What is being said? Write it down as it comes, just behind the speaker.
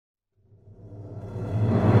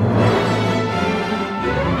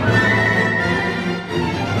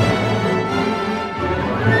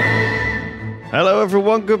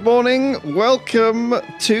everyone. Good morning. Welcome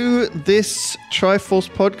to this Triforce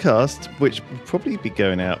podcast, which will probably be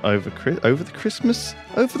going out over the Christmas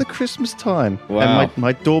time. Wow. And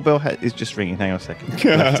my doorbell is just ringing. Hang on a second.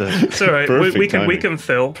 It's all right. We can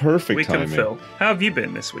fill. Perfect timing. We can fill. How have you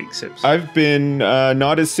been this week, Sips? I've been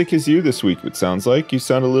not as sick as you this week, it sounds like. You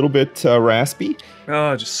sound a little bit raspy.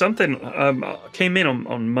 Oh, just something. I came in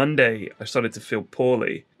on Monday. I started to feel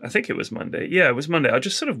poorly. I think it was Monday. Yeah, it was Monday. I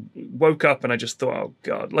just sort of woke up and I just thought, oh,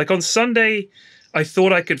 God. Like on Sunday, I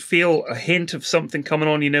thought I could feel a hint of something coming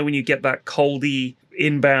on, you know, when you get that coldy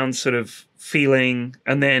inbound sort of feeling.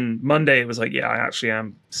 And then Monday, it was like, yeah, I actually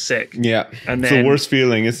am sick. Yeah, and it's then, the worst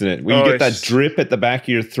feeling, isn't it? When you get that drip at the back of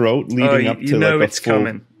your throat leading up to you know like it's a full...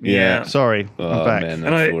 coming. Yeah. Sorry, I'm back. Man,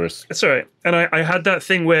 that's the worst. It's all right. And I had that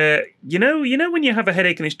thing where, you know when you have a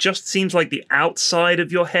headache and it just seems like the outside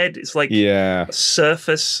of your head, it's like a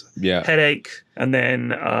surface headache, and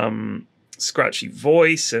then scratchy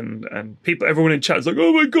voice and everyone in chat is like,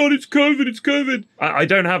 oh my God, it's COVID. I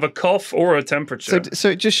don't have a cough or a temperature. So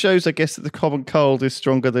it just shows, I guess, that the common cold is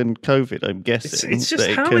stronger than COVID, I'm guessing. It's just,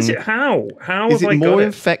 how is it? How is it more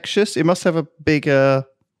infectious? It must have a bigger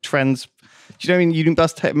do you know what I mean?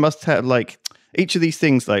 You must have like each of these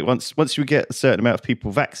things. Like once you get a certain amount of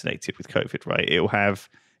people vaccinated with COVID, right?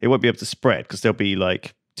 It won't be able to spread because there'll be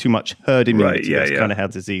like too much herd immunity. That's kind of how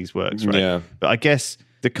disease works, right? Yeah. But I guess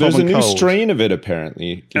there's a new strain of it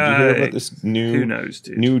apparently. Did you hear about this who knows,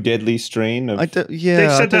 dude? New deadly strain of? They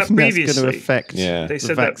said that previously. That's going to affect they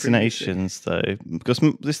the vaccinations, though, because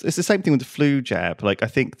it's the same thing with the flu jab. Like I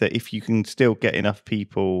think that if you can still get enough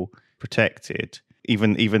people protected.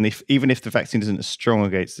 Even if the vaccine isn't as strong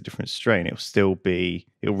against a different strain, it'll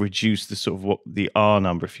reduce the sort of the R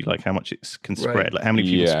number, if you like, how much it can spread, like how many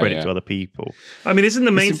people spread it to other people. I mean, isn't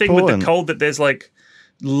the main thing with the cold that there's like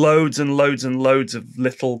loads and loads and loads of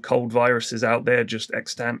little cold viruses out there just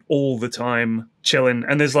extant all the time, chilling,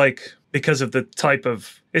 and there's like, because of the type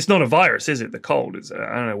of, it's not a virus, is it? The cold is, I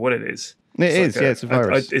don't know what it is. It's a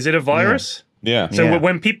virus. Is it a virus? Yeah. So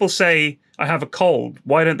when people say, I have a cold,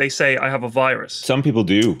 why don't they say, I have a virus? Some people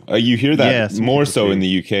do. You hear that more so in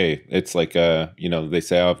the UK. It's like, they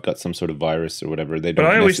say, oh, I've got some sort of virus or whatever. They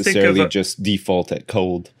don't necessarily just default at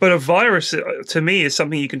cold. But a virus, to me, is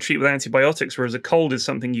something you can treat with antibiotics, whereas a cold is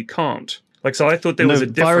something you can't. Like, so I thought there was a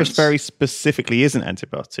difference. Virus very specifically isn't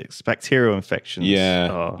antibiotics. Bacterial infections.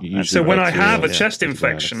 Yeah. So when I have a chest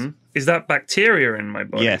infection, is that bacteria in my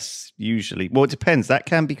body? Yes, usually. Well, it depends. That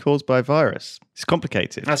can be caused by a virus. It's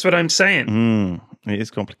complicated. That's what I'm saying. It is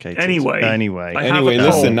complicated. Anyway,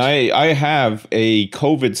 listen, I have a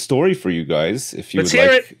COVID story for you guys. If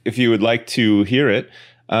you would like to hear it.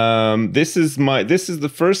 This is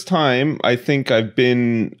the first time I think I've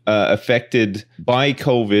been affected by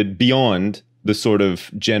COVID beyond the sort of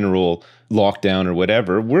general lockdown or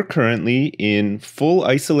whatever. We're currently in full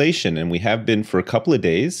isolation, and we have been for a couple of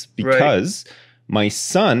days because my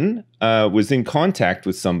son was in contact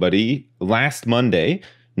with somebody last Monday.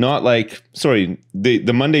 Not like,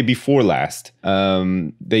 the Monday before last.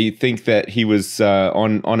 They think that he was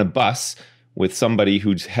on a bus with somebody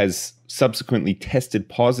who has subsequently tested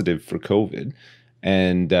positive for COVID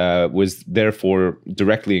and was therefore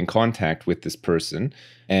directly in contact with this person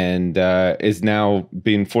and is now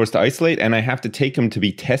being forced to isolate. And I have to take him to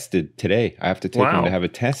be tested today. I have to take him to have a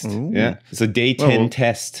test. Ooh. Yeah, it's a day 10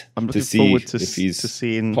 test. I'm looking to see forward if he's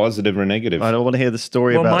seeing positive or negative. I don't want to hear the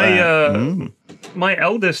story about that. My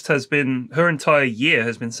eldest her entire year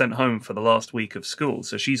has been sent home for the last week of school.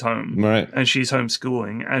 So she's home. Right. And she's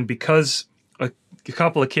homeschooling. And because a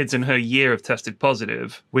couple of kids in her year have tested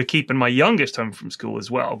positive, we're keeping my youngest home from school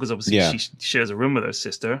as well, because obviously she shares a room with her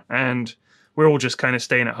sister, and we're all just kind of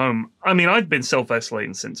staying at home. I mean, I've been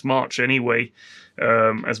self-isolating since March anyway,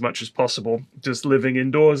 as much as possible, just living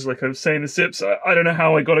indoors, like I was saying to Sips. I don't know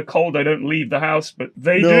how I got a cold. I don't leave the house, but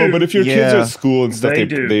they do. No, but if your kids are at school and stuff,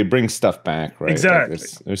 they bring stuff back, right? Exactly. Like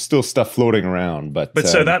there's still stuff floating around, but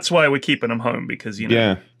so that's why we're keeping them home, because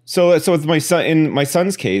Yeah. So with my son, in my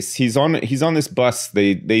son's case, he's on this bus.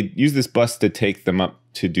 They use this bus to take them up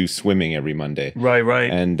to do swimming every Monday.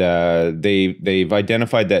 Right. And they've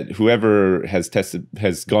identified that whoever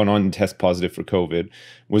has gone on to test positive for COVID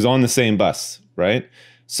was on the same bus, right?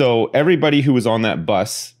 So everybody who was on that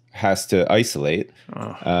bus has to isolate,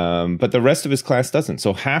 but the rest of his class doesn't.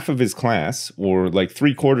 So half of his class, or like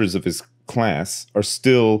 3/4 of his class, are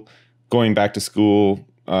still going back to school,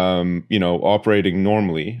 operating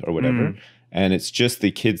normally or whatever. And it's just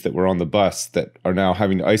the kids that were on the bus that are now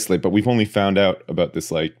having to isolate. But we've only found out about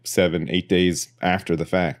this like 7-8 days after the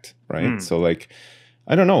fact, right? So like,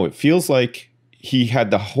 I don't know. It feels like he had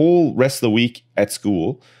the whole rest of the week at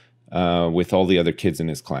school. with all the other kids in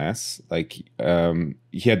his class. Like,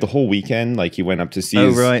 he had the whole weekend. Like, he went up to see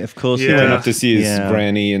right, of course. He went up to see his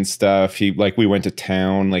granny and stuff. We went to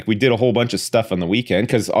town. Like, we did a whole bunch of stuff on the weekend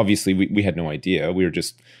because obviously we had no idea. We were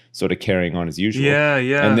just sort of carrying on as usual. Yeah.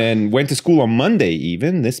 And then went to school on Monday,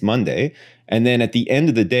 this Monday. And then at the end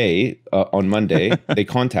of the day, on Monday, they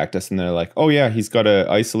contact us and they're like, oh yeah, he's got to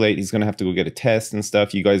isolate. He's going to have to go get a test and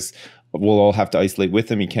stuff. You guys will all have to isolate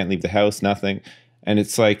with him. He can't leave the house, nothing. And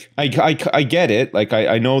it's like, I get it. Like,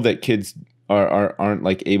 I know that kids aren't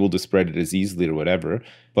like able to spread it as easily or whatever,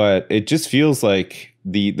 but it just feels like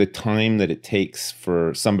the time that it takes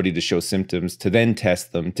for somebody to show symptoms, to then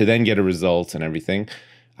test them, to then get a result and everything.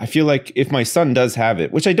 I feel like if my son does have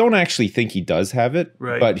it, which I don't actually think he does have it,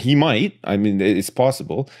 but he might. I mean, it's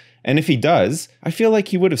possible. And if he does, I feel like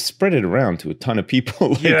he would have spread it around to a ton of people.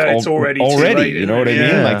 Like, it's already late, you know what I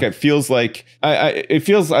mean? Like, it feels like it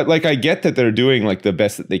feels like I get that they're doing like the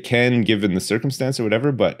best that they can given the circumstance or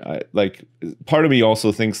whatever. But like, part of me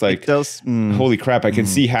also thinks like, holy crap, I can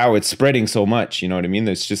see how it's spreading so much. You know what I mean?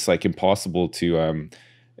 It's just like impossible to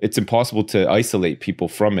it's impossible to isolate people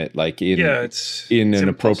from it, like in an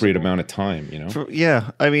appropriate amount of time, you know?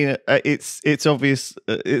 I mean, it's obvious.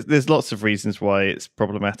 There's lots of reasons why it's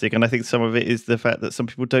problematic. And I think some of it is the fact that some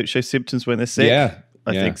people don't show symptoms when they're sick.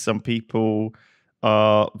 I think some people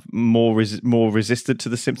are more resistant to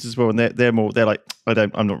the symptoms as well. And they're like,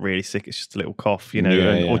 I'm not really sick. It's just a little cough, you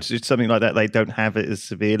know, or just something like that. They don't have it as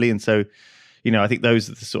severely. And so, you know, I think those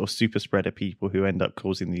are the sort of super spreader people who end up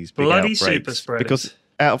causing these big bloody outbreaks. Super spreaders. Because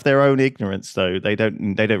out of their own ignorance, though, they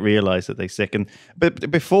don't realize that they're sick.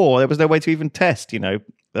 But before, there was no way to even test. You know,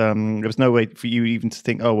 there was no way for you even to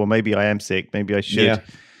think, oh well, maybe I am sick, maybe I should.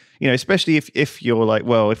 You know, especially if you're like,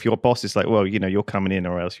 well, if your boss is like, well, you know, you're coming in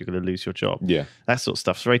or else you're going to lose your job. Yeah, that sort of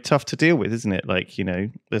stuff's very tough to deal with, isn't it? Like, you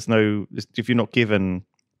know, if you're not given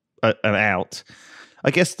an out.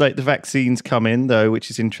 I guess like the vaccines come in though,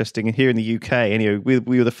 which is interesting. And here in the UK, anyway,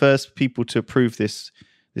 we were the first people to approve this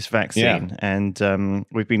vaccine, and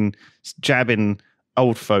we've been jabbing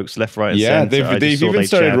old folks left, right, and centre. They've even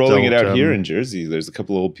started rolling it out here in Jersey. There's a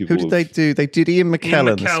couple of old people. Who did they do? They did Ian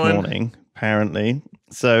McKellen this morning, apparently.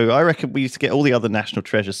 So I reckon we need to get all the other national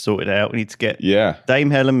treasures sorted out. We need to get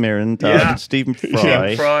Dame Helen Mirren done, Stephen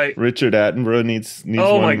Fry. Richard Attenborough needs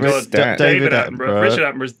oh one. My God, David Attenborough. Richard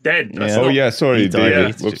Attenborough's dead.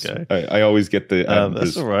 Sorry. Whoops. I always get the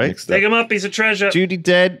that's all right. Take him up, he's a treasure. Judi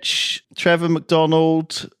Dench, Trevor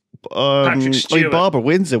McDonald, Patrick Stewart. Barbara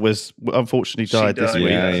Windsor was unfortunately died this week.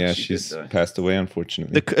 Yeah, she's passed away,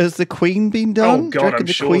 unfortunately. Has the Queen been done? Oh God, I'm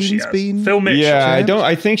sure she has. Phil Mitchell. Yeah,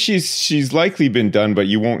 I think she's likely been done, but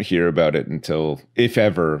you won't hear about it until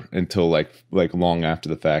like long after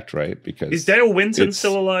the fact, right? Because is Dale Winton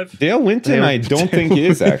still alive? Dale Winton, I don't think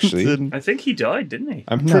is actually. I think he died, didn't he?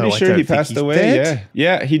 I'm pretty sure he passed away. Dead?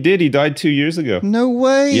 Yeah, he did. He died 2 years ago. No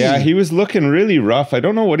way. Yeah, he was looking really rough. I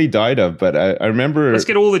don't know what he died of, but I remember. Let's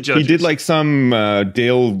get all the judges. He did like some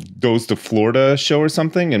Dale Goes to Florida show or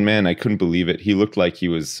something, and man, I couldn't believe it. He looked like he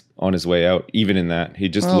was on his way out. Even in that, he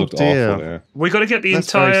just looked awful. Yeah. We got to get the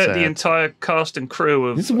entire cast and crew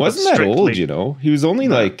of. This wasn't that old, you know. He was only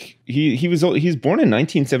like he was born in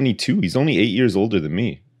 1972. He's only 8 years older than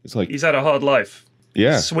me. It's like he's had a hard life.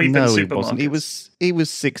 Yeah, sweeping he wasn't. He was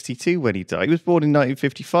 62 when he died. He was born in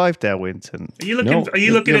 1955. Dale Winton. Are you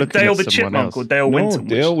looking at Dale the Chipmunk or Dale Winton?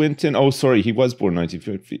 Dale Winton. Oh, sorry, he was born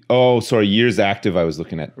 1950. Oh, sorry, years active. I was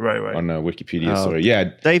looking at right on Wikipedia. Sorry,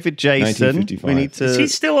 yeah. David Jason. We need to. Is he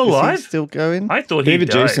still alive? Is he still going? I thought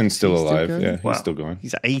David Jason's still alive. Yeah, wow. He's still going.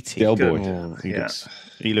 He's 80. Dale boy.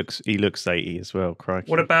 He looks 80 as well.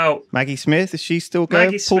 Crikey. What about Maggie Smith? Is she still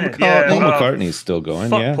going? Maggie Paul Smith, McCartney. Paul McCartney's still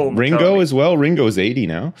going. Yeah. Paul Ringo McCartney. as well. Ringo's 80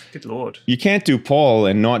 now. Good Lord. You can't do Paul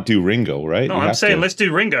and not do Ringo, right? No, I'm saying let's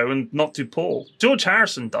do Ringo and not do Paul. George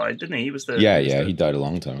Harrison died, didn't he? He was the he died a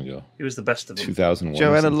long time ago. He was the best of them. 2001.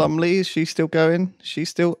 Joanna Lumley, is she still going? She's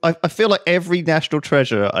still. I feel like every national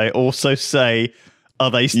treasure. I also say. Are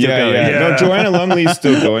they still going? Yeah. No, Joanna Lumley's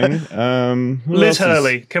still going. Liz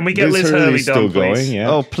Hurley. Can we get Liz Hurley still done, please? Going, yeah.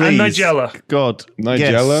 Oh, please. And Nigella. God. Nigella.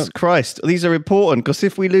 Yes. Christ. These are important because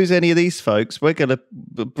if we lose any of these folks, Britain's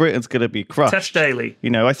going to be crushed. Tess Daly. You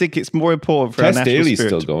know, I think it's more important for our national Daly's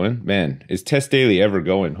spirit. Still going. Man, is Tess Daly ever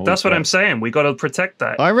going? That's what I'm saying. We got to protect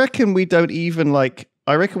that. I reckon we don't even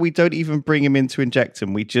bring him in to inject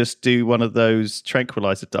him. We just do one of those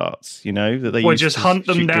tranquilizer darts, you know, that they use just hunt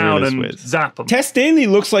them down and zap them. Tess Daly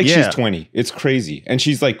looks like she's 20. It's crazy, and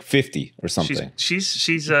she's like 50 or something. She's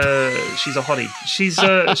a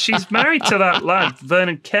hottie. She's married to that lad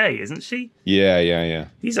Vernon Kay, isn't she? Yeah.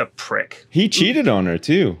 He's a prick. He cheated on her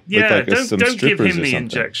too. Yeah, with like don't give him the injection.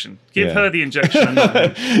 injection. Give her the injection.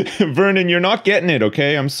 Vernon, you're not getting it,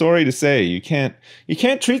 okay? I'm sorry to say. You can't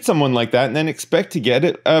treat someone like that and then expect to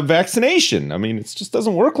get a vaccination. I mean, it just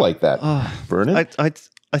doesn't work like that, Vernon.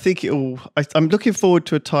 I think I'm looking forward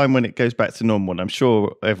to a time when it goes back to normal, and I'm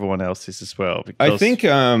sure everyone else is as well. I think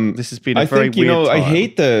this has been a very weird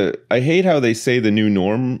time. I hate how they say the new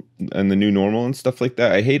norm and the new normal and stuff like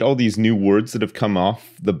that. I hate all these new words that have come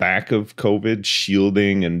off the back of COVID,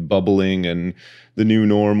 shielding and bubbling and the new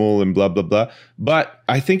normal and blah blah blah. But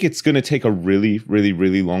I think it's going to take a really, really,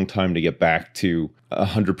 really long time to get back to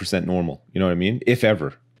 100% normal. You know what I mean? If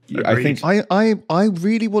ever. Agreed. I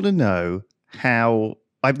really want to know how.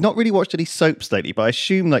 I've not really watched any soaps lately, but I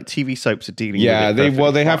assume like TV soaps are dealing with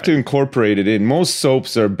it. They have to incorporate it in. Most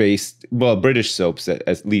soaps are based, British soaps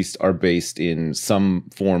at least are based in some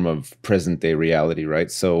form of present day reality,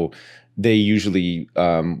 right? So they usually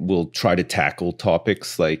will try to tackle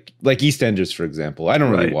topics like EastEnders, for example. I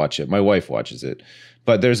don't really watch it. My wife watches it,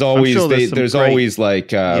 but there's always always like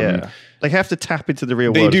they have to tap into the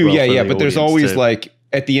real world. They do, but there's always too. Like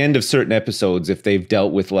at the end of certain episodes, if they've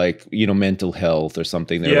dealt with like, mental health or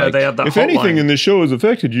something, they're like, they have that if hotline. Anything in this show has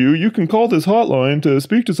affected you, you can call this hotline to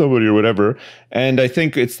speak to somebody or whatever. And I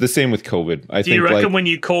think it's the same with COVID. Do you reckon when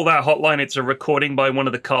you call that hotline, it's a recording by one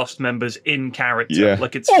of the cast members in character?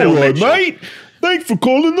 Like it's Phil Mitchell. All right, mate. Thanks for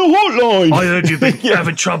calling the hotline. I heard you've been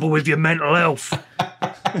having trouble with your mental health.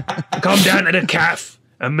 Come down to the cafe.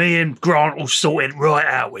 And me and Grant will sort it right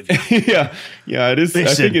out with you. yeah, it is. Listen,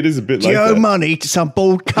 I think it is a bit like that. Do you owe money to some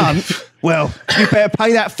bald cunt? Well, you better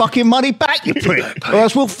pay that fucking money back, you prick. Or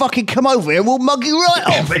else we'll fucking come over here and we'll mug you right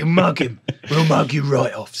off. We'll mug him. We'll mug you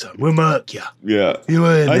right off, son. We'll murk you. Yeah.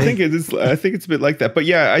 I think it is. I think it's a bit like that. But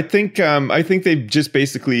yeah, I think they've just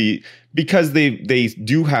basically, because they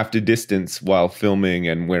do have to distance while filming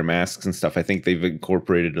and wear masks and stuff, I think they've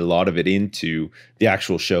incorporated a lot of it into the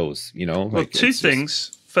actual shows, Well, two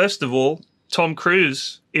things. First of all, Tom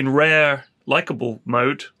Cruise in rare likable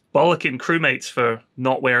mode bollocking crewmates for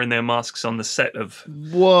not wearing their masks on the set of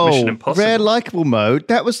Mission Impossible. Rare likable mode.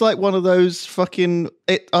 That was like one of those fucking.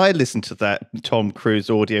 I listened to that Tom Cruise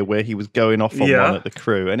audio where he was going off on one at the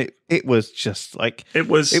crew, and it was just like it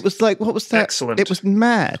was like, what was that? Excellent. It was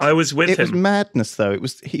mad. I was with him. It was madness, though. It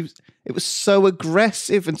was so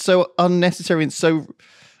aggressive and so unnecessary and so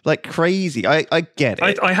like crazy. I get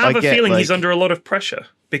it. I have a feeling he's under a lot of pressure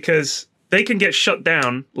because they can get shut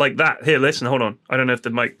down like that. Here, listen, hold on. I don't know if the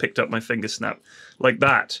mic picked up my finger snap like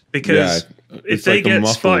that. Because if they get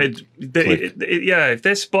spotted, if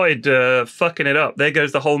they're spotted fucking it up, there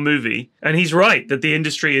goes the whole movie. And he's right that the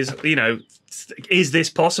industry is, is this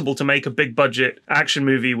possible to make a big budget action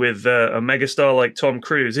movie with a megastar like Tom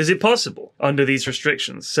Cruise? Is it possible under these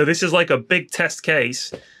restrictions? So this is like a big test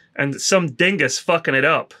case. And some dingus fucking it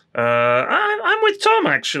up. I'm with Tom,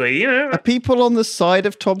 actually. Are people on the side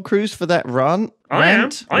of Tom Cruise for that rant? I am.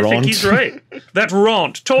 I think he's right. That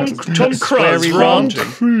rant. Tom Cruise ranting.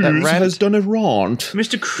 Cruise has done a rant.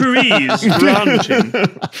 Mr. Cruise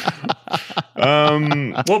ranting.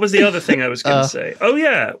 What was the other thing I was going to say? Oh,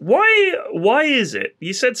 yeah. Why is it?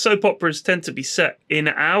 You said soap operas tend to be set in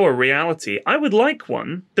our reality. I would like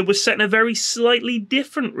one that was set in a very slightly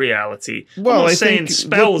different reality. Well, I'm not saying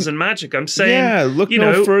spells and magic. I'm saying, look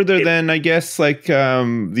no further than, I guess, like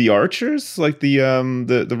the Archers, like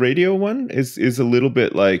the radio one is a little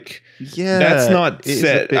bit like, that's not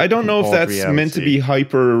set. I don't know if that's meant to be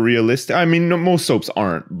hyper realistic. I mean, most soaps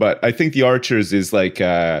aren't, but I think the Archers is like,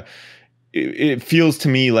 it feels to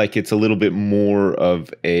me like it's a little bit more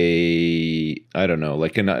of a, I don't know,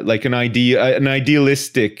 like an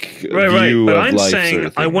idealistic view but of I'm life. Saying sort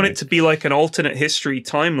of thing, I want it to be like an alternate history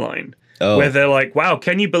timeline. Where they're like, wow,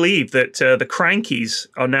 can you believe that the Crankies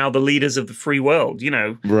are now the leaders of the free world,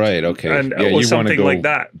 Right, okay. And, or something like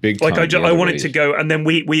that. Big like, I wanted to go, and then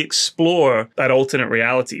we explore that alternate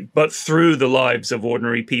reality, but through the lives of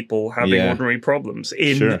ordinary people having ordinary problems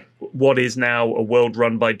in what is now a world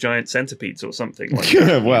run by giant centipedes or something like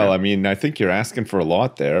that. Well, I mean, I think you're asking for a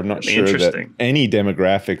lot there. I'm not sure that any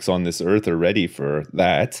demographics on this earth are ready for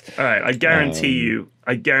that. All right, I guarantee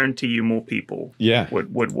you more people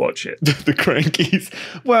would watch it. The Crankies.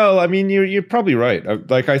 Well, I mean, you're probably right.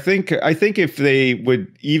 Like, I think if they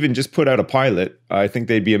would even just put out a pilot, I think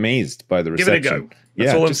they'd be amazed by the reception. Give it a go.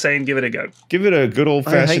 That's all I'm saying. Give it a go. Give it a good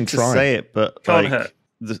old-fashioned try. I hate to say it, but can't hurt.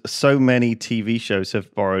 So many TV shows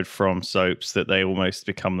have borrowed from soaps that they almost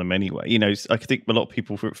become them anyway. I think a lot of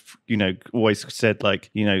people, always said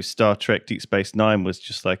like, Star Trek Deep Space Nine was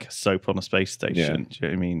just like a soap on a space station. Do you know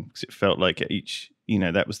what I mean? Because it felt like each,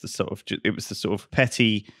 that was the sort of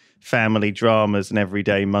petty family dramas and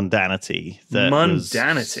everyday mundanity that was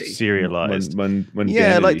serialized.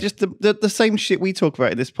 Yeah, like just the same shit we talk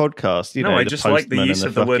about in this podcast. You know, I just like the use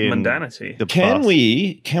of the word mundanity.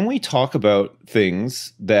 Can we talk about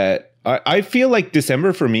things that I feel like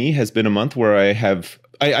December for me has been a month where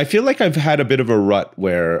I feel like I've had a bit of a rut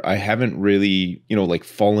where I haven't really, like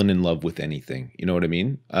fallen in love with anything. You know what I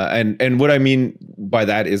mean? And what I mean by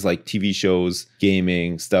that is like TV shows,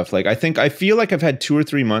 gaming, stuff. Like I feel like I've had 2 or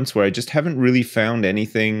 3 months where I just haven't really found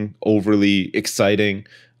anything overly exciting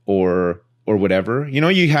or whatever.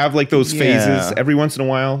 You have like those phases every once in a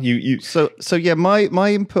while. So yeah,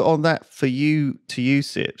 my input on that for you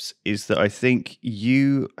Sips, is that I think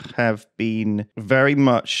you have been very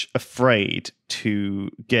much afraid to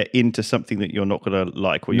get into something that you're not going to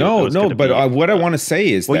like. What I want to say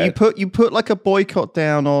is that you put like a boycott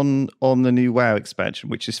down on the new WoW expansion,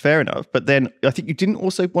 which is fair enough. But then I think you didn't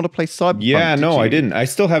also want to play Cyberpunk. Yeah, I didn't. I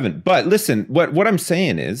still haven't. But listen, what I'm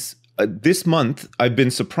saying is, this month I've been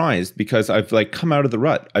surprised because I've like come out of the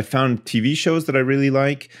rut. I found TV shows that I really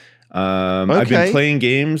like. I've been playing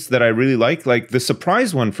games that I really like. Like the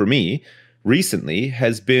surprise one for me recently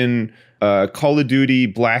has been Call of Duty,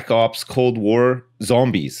 Black Ops, Cold War,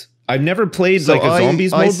 Zombies. I've never played like a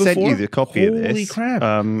zombies mode before. I sent you the copy of this. Holy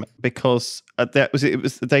crap! Because it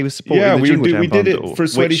was they were supporting the Jingle Jam we did bundle, it for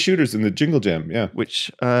Sweaty Shooters in the Jingle Jam. Yeah,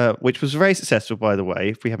 which was very successful, by the way.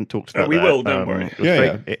 If we haven't talked about we will. Don't worry.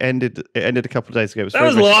 It ended a couple of days ago. That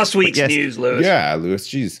was last week's news, Lewis. Yeah, Lewis.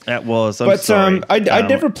 Jeez, that was. Sorry. I'd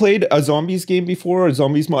never played a zombies game before. A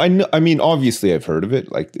zombies mode. I mean, obviously, I've heard of it.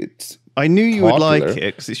 Like it's. I knew you would like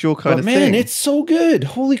it because it's your kind of thing. Man, it's so good.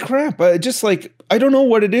 Holy crap. Just like, I don't know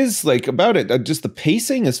what it is like about it. Just the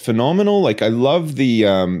pacing is phenomenal. Like I love the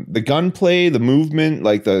gunplay, the movement,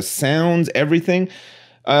 like the sounds, everything.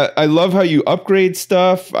 I love how you upgrade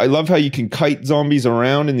stuff. I love how you can kite zombies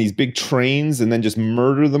around in these big trains and then just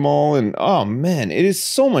murder them all. And oh man, it is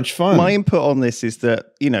so much fun. My input on this is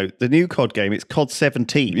that, the new COD game, it's COD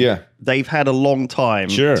 17. Yeah. They've had a long time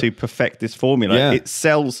to perfect this formula. Yeah. It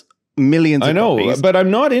sells millions of copies. But I'm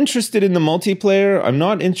not interested in the multiplayer. I'm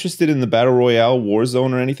not interested in the Battle Royale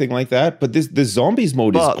Warzone or anything like that. But the zombies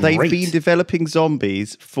mode is great. But they've been developing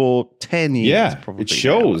zombies for 10 years, probably. It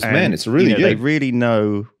shows, man. It's really good. They really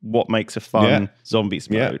know what makes a fun zombies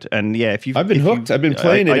mode. And I've been hooked. I've been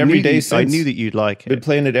playing it every day since. I knew that you'd like it. Been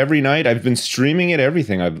playing it every night. I've been streaming it,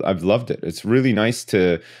 everything. I've loved it. It's really nice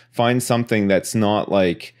to find something that's not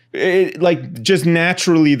like... just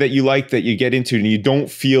naturally that you like, that you get into and you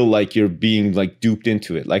don't feel like you're being like duped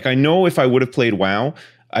into it. Like I know if I would have played WoW,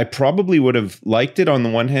 I probably would have liked it on the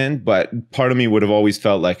one hand, but part of me would have always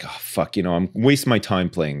felt like, oh fuck, I'm wasting my time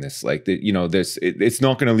playing this. Like it's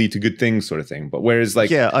not going to lead to good things, sort of thing. But whereas like,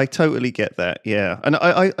 yeah, I totally get that. Yeah, and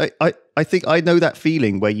I think I know that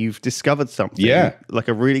feeling where you've discovered something, like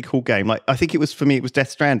a really cool game. Like I think it was Death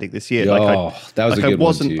Stranding this year. That was a good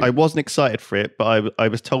one too. I wasn't excited for it, but I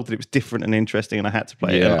was told that it was different and interesting, and I had to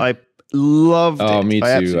play it. And I loved it. Oh, me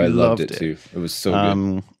too. I loved it too. It was so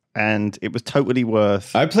good. And it was totally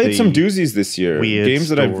worth. I played some doozies this year. Games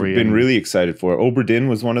that I've been really excited for. Obra Dinn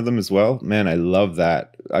was one of them as well. Man, I love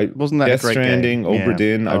that. Wasn't that Death a great Stranding, game? Obra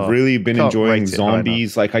Dinn. I've really been enjoying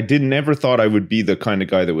zombies. Like I never thought I would be the kind of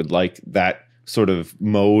guy that would like that sort of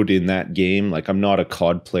mode in that game. Like I'm not a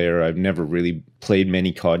COD player. I've never really played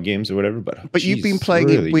many COD games or whatever. But you've been playing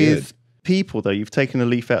it with people, though. You've taken a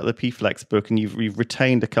leaf out of the PFLAX book and you've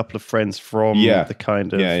retained a couple of friends from the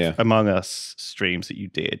kind of Among Us streams that you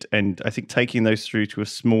did. And I think taking those through to a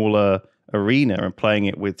smaller arena and playing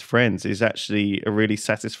it with friends is actually a really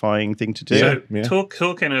satisfying thing to do. So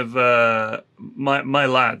talking of my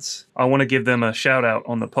lads, I want to give them a shout out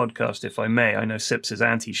on the podcast if I may. I know Sips is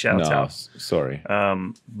anti shout out. Sorry.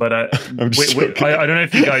 But I don't know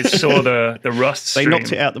if you guys saw the Rust stream. They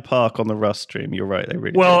knocked it out the park on the Rust stream. You're right, they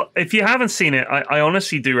really did. If you haven't seen it, I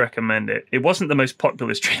honestly do recommend it. It wasn't the most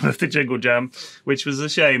popular stream of the Jingle Jam, which was a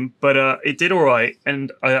shame, but it did all right.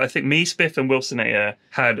 And I think me, Spiff, and Wilsonator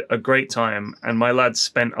had a great time. And my lads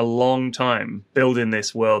spent a long time building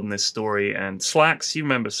this world and this story. And Slacks, you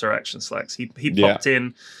remember Sir Action Slacks? He popped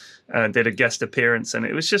in and did a guest appearance, and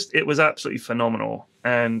it was absolutely phenomenal.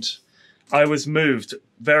 And I was moved,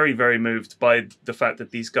 very, very moved by the fact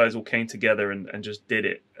that these guys all came together and just did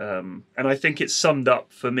it. And I think it summed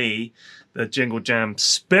up for me the Jingle Jam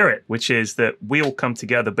spirit, which is that we all come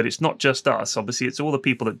together, but it's not just us. Obviously, it's all the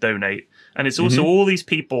people that donate. And it's also all these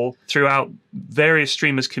people throughout various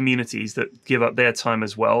streamers' communities that give up their time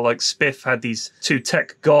as well. Like Spiff had these 2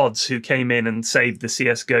 tech gods who came in and saved the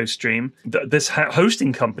CSGO stream. This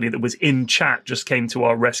hosting company that was in chat just came to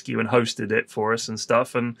our rescue and hosted it for us and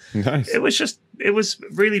stuff. And it was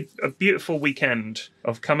really a beautiful weekend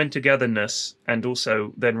of coming togetherness and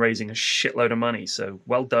also then raising a shitload of money. So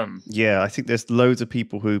well done. Yeah, I think there's loads of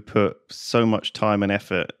people who put so much time and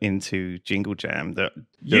effort into Jingle Jam that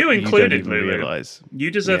you included, you don't even Lulu. realize.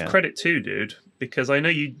 You deserve credit too, dude, because I know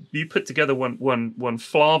you put together one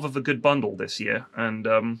flav of a good bundle this year, and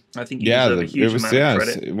I think you deserve a huge amount of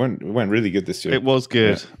credit. It went really good this year. It was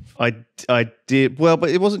good. Yeah. I did well,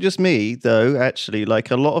 but it wasn't just me though. Actually,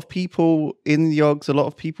 like a lot of people in the Yogs, a lot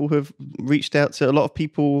of people have reached out to. A lot of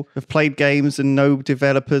people have played games and know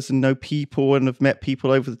developers and know people and have met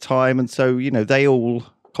people over the time, and so they all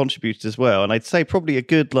contributed as well. And I'd say probably a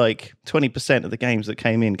good 20% of the games that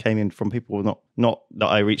came in from people not that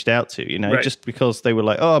I reached out to, right. Just because they were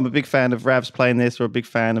like, oh, I'm a big fan of Ravs playing this or a big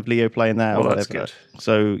fan of Leo playing that or whatever. That's good.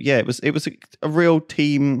 So yeah, it was a real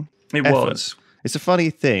team effort. Was. It's a funny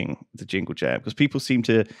thing, the Jingle Jam, because people seem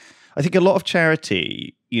to, I think a lot of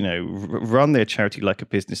charity, run their charity like a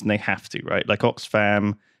business, and they have to, right? Like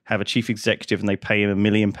Oxfam have a chief executive and they pay him £1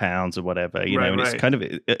 million or whatever, and it's kind of,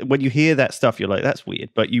 when you hear that stuff, you're like, that's weird,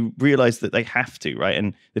 but you realize that they have to, right?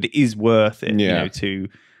 And that it is worth it, to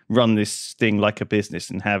run this thing like a business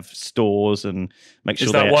and have stores and make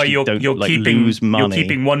sure they actually don't lose money. You're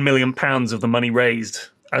keeping £1 million of the money raised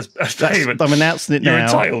as payment. I'm announcing it now. You're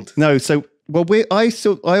entitled. No, so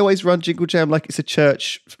I always run Jingle Jam like it's a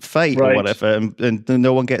church fete or whatever, and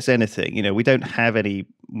no one gets anything. We don't have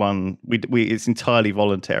anyone. It's entirely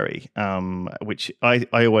voluntary, which I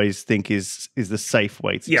always think is the safe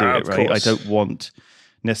way to do it. Right? Course. I don't want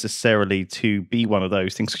necessarily to be one of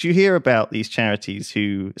those things, because you hear about these charities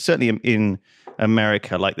who, certainly in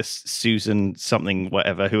America, like the Susan something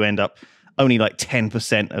whatever, who end up only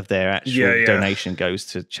 10% of their actual donation goes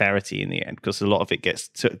to charity in the end, because a lot of it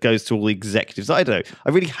goes to all the executives. I don't know.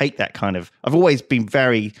 I really hate that kind of. I've always been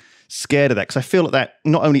very scared of that, because I feel that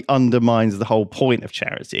not only undermines the whole point of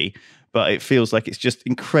charity, but it feels like it's just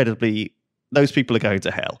incredibly. Those people are going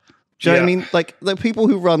to hell. Do you know what I mean? Like the people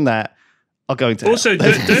who run that are going to also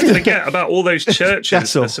hell. don't forget about all those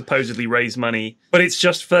churches that supposedly raise money, but it's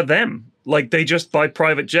just for them. Like they just buy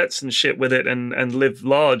private jets and shit with it and live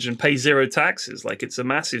large and pay zero taxes. Like it's a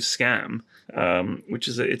massive scam, which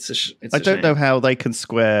is I don't know how they can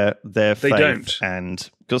square their faith don't.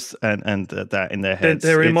 and that in their heads.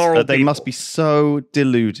 They're immoral. They must be so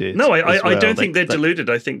deluded. No, I don't think they're deluded.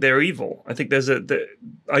 I think they're evil. I think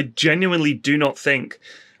I genuinely do not think.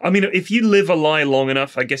 I mean, if you live a lie long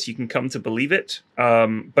enough, I guess you can come to believe it.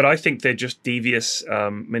 But I think they're just devious,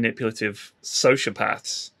 manipulative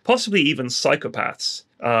sociopaths, possibly even psychopaths,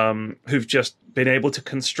 who've just been able to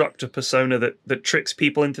construct a persona that tricks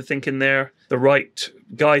people into thinking they're the right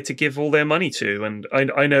guy to give all their money to. And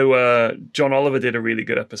I know John Oliver did a really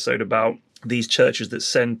good episode about these churches that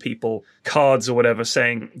send people cards or whatever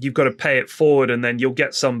saying you've got to pay it forward and then you'll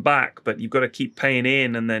get some back, but you've got to keep paying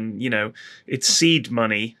in, and then it's seed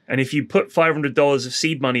money, and if you put $500 of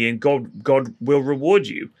seed money in, God will reward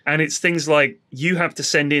you. And it's things like you have to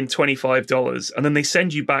send in $25 and then they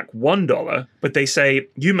send you back $1, but they say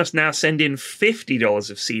you must now send in $50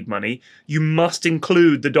 of seed money. You must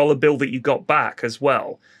include the dollar bill that you got back as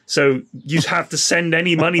well, so you have to send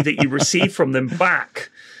any money that you receive from them back.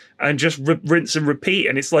 And just rinse and repeat,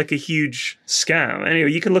 and it's like a huge scam.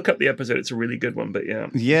 Anyway, you can look up the episode; it's a really good one. But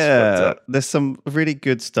yeah, there's some really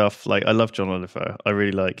good stuff. Like I love John Oliver. I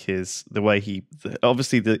really like the way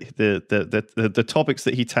obviously the topics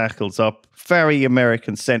that he tackles are very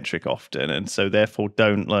American centric often, and so therefore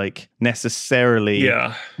don't necessarily.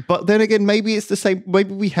 Yeah. But then again, maybe it's the same.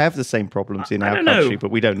 Maybe we have the same problems in our country,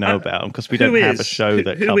 but we don't know about them because we don't have a show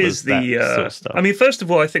that covers that sort of stuff. I mean, first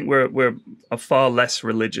of all, I think we're a far less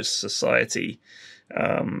religious society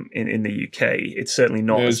in the UK. It's certainly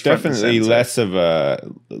not. There's definitely less of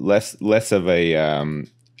a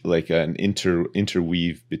like an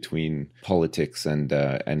interweave between politics and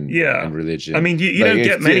religion. I mean, you don't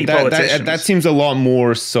get many politicians. That seems a lot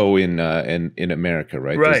more so in America,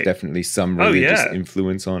 right? There's definitely some religious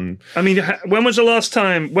influence on. I mean, when was the last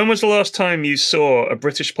time you saw a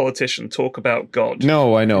British politician talk about God?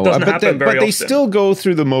 No, I know, it doesn't happen very often. They still go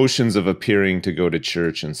through the motions of appearing to go to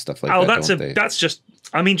church and stuff like that. That's just.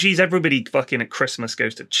 I mean, geez, everybody fucking at Christmas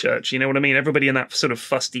goes to church. You know what I mean? Everybody in that sort of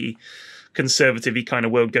fusty conservative-y kind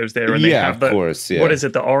of world goes there, and they have of course, what is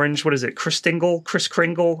it, the orange? What is it, Kris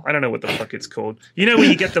Kringle? I don't know what the fuck it's called. You know, when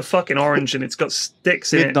you get the fucking orange and it's got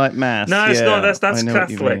sticks in it. Midnight Mass. No, it's not. That's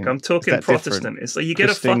Catholic. I'm talking Protestant. Different? It's like you get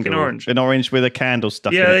a fucking orange. An orange with a candle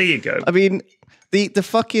stuck in it. Yeah, there you go. I mean, the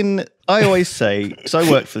fucking. I always say, because I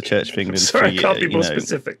worked for the Church of England. Sorry, I can't be more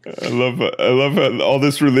specific. I love how all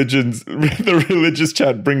this the religious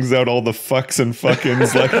chat brings out all the fucks and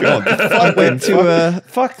fuckings. Like, I went to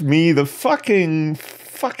fuck me, the fucking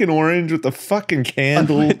orange with the fucking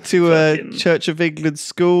candle. I went to a Church of England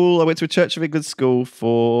school. I went to a Church of England school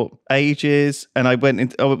for ages, and I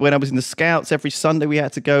went when I was in the Scouts. Every Sunday we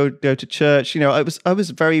had to go to church. You know, I went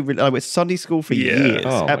to Sunday school for years,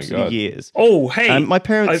 absolutely years. Oh, hey, my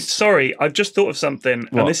parents. Sorry, I've just thought of something,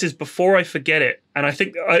 and this is before I forget it. And I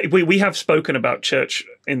think we have spoken about church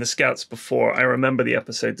in the Scouts before. I remember the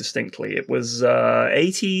episode distinctly. It was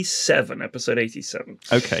 87, episode 87.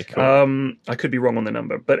 Okay, cool. I could be wrong on the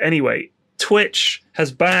number. But anyway, Twitch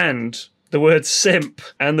has banned the word simp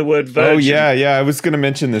and the word virgin. Oh, yeah. I was going to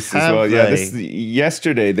mention this as well. Yeah,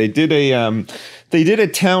 yesterday they did a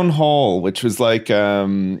town hall, which was like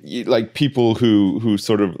people who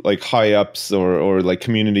sort of like high ups or like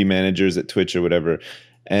community managers at Twitch or whatever.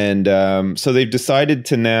 And so they've decided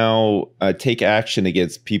to now take action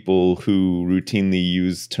against people who routinely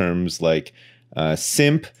use terms like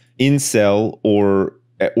simp, incel, or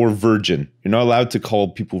virgin. You're not allowed to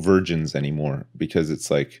call people virgins anymore because it's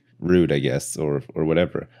like rude, I guess, or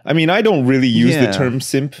whatever. I mean, I don't really use the term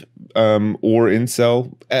simp or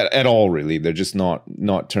incel at all, really. They're just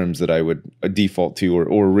not terms that I would default to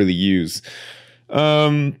or really use.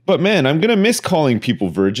 But man, I'm gonna miss calling people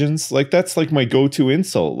virgins. Like, that's like my go-to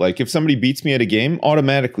insult. Like, if somebody beats me at a game,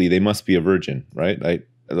 automatically they must be a virgin, right?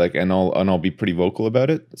 And I'll be pretty vocal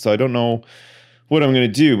about it. So I don't know what I'm gonna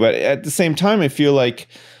do, but at the same time, I feel like,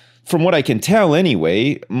 from what I can tell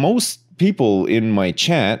anyway, most people in my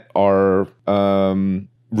chat are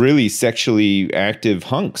really sexually active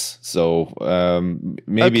hunks. So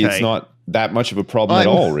maybe it's not that much of a problem at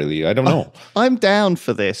all, really. I don't know. I'm down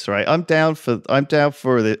for this, right? I'm down for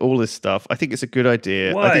all this stuff. I think it's a good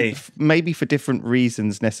idea. Why? I think maybe for different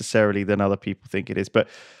reasons necessarily than other people think it is, but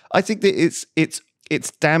I think that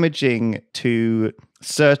it's damaging to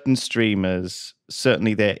certain streamers,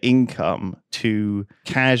 certainly their income, to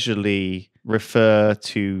casually refer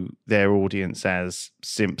to their audience as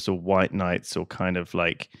simps or white knights, or kind of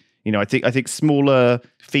like, you know, I think smaller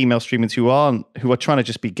female streamers who are trying to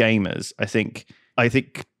just be gamers, I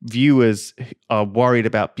think viewers are worried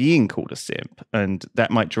about being called a simp, and that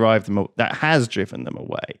might drive them. That has driven them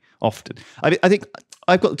away often. I think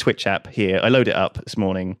I've got the Twitch app here. I load it up this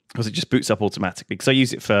morning because it just boots up automatically, because I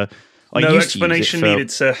use it for. No explanation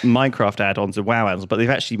needed, sir. Minecraft add-ons and WoW add-ons, but they've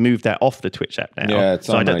actually moved that off the Twitch app now. Yeah, it's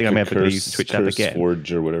so I don't like think I'm ever going to use the Twitch app again.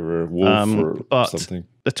 Forge or whatever, Wolf or something.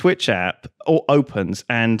 The Twitch app opens,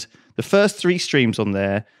 and the first 3 streams on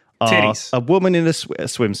there are Titties. A woman in a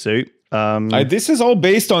swimsuit. This is all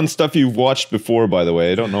based on stuff you've watched before, by the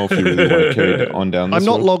way. I don't know if you really want to carry it on down this I'm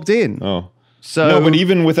not road. logged in. Oh. So no, but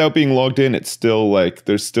even without being logged in, it's still like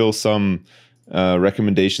there's still some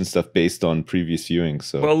recommendation stuff based on previous viewing.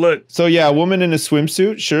 So, well, look. So yeah, a woman in a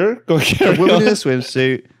swimsuit, sure. Go a woman in a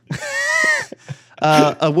swimsuit.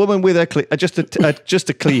 A woman with just a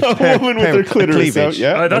cleavage. A woman with her clitoris out,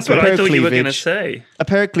 yeah. Oh, that's what I thought you were going to say. A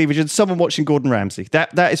pair of cleavage and someone watching Gordon Ramsay.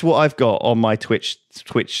 That is what I've got on my Twitch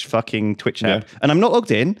app, and I'm not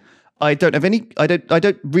logged in. I don't have any. I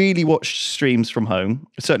don't really watch streams from home.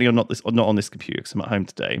 Certainly, not on this computer because I'm at home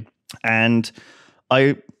today. And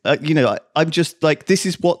I'm just like, this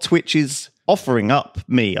is what Twitch is offering up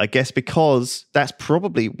me, I guess, because that's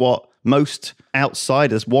probably what most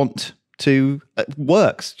outsiders want to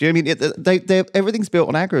works. Do you know what I mean? They everything's built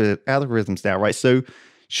on algorithms now, right? So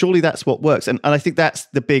surely that's what works, and I think that's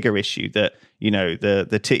the bigger issue, that, you know, the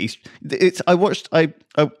titties. I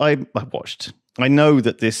watched. I know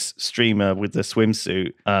that this streamer with the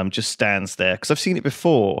swimsuit just stands there, because I've seen it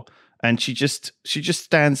before, and she just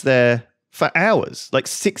stands there for hours, like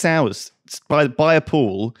 6 hours by a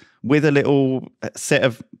pool with a little set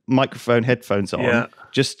of microphone headphones on,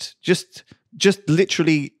 just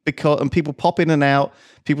literally, because, and people pop in and out,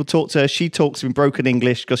 people talk to her, she talks in broken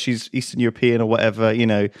English because she's Eastern European or whatever, you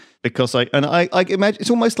know, because I imagine it's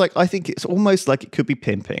almost like it could be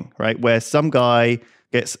pimping, right? Where some guy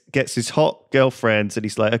gets his hot girlfriend and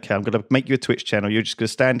he's like, okay, I'm going to make you a Twitch channel. You're just going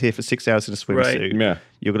to stand here for 6 hours in a swimsuit. Right. Yeah.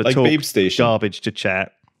 You're going to like talk Babe Station. Garbage to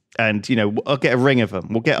chat. And, you know, I'll get a ring of them.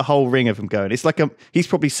 We'll get a whole ring of them going. It's like he's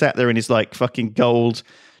probably sat there in his like fucking gold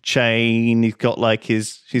chain. He's got like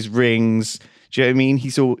his rings. Do you know what I mean?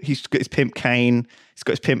 He's got his pimp cane. He's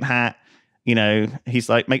got his pimp hat. you know, he's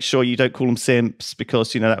like, make sure you don't call them simps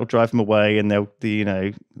because, you know, that will drive them away and you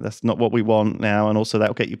know, that's not what we want now. And also that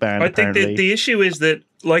will get you banned. I think that the issue is that,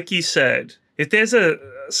 like you said, if there's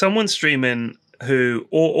someone streaming who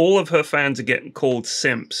all of her fans are getting called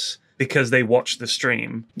simps because they watch the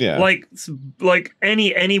stream. Yeah. Like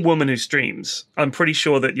any woman who streams, I'm pretty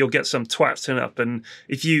sure that you'll get some twats turn up. And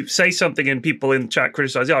if you say something and people in the chat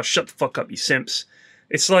criticize, oh, shut the fuck up, you simps.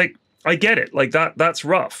 It's like, I get it. Like that's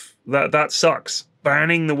rough. That sucks.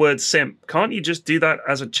 Banning the word simp. Can't you just do that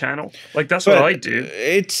as a channel? Like that's what I do.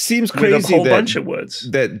 It seems crazy with a whole bunch of words.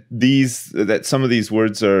 That some of these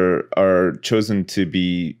words are chosen to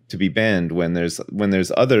be banned when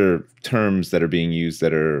there's other terms that are being used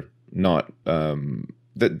that are not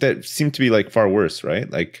that seem to be like far worse, right?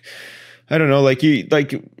 Like I don't know, like you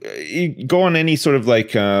go on any sort of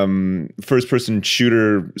like first person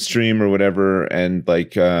shooter stream or whatever, and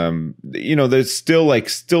like you know, there's still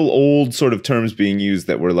old sort of terms being used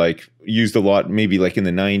that were like used a lot maybe like in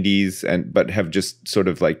the 90s but have just sort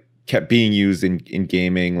of like kept being used in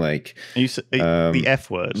gaming, like the F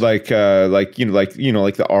word, like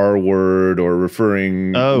the R word, or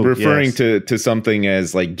referring to something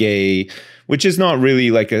as like gay, which is not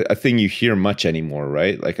really like a thing you hear much anymore,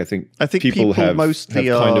 right? Like I think people have mostly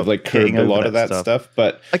have kind of like curbed a lot of that stuff.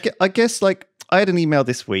 But I guess like I had an email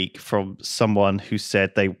this week from someone who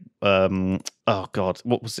said they oh god,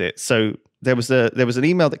 what was it? So there was an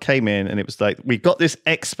email that came in and it was like, we've got this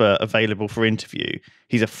expert available for interview.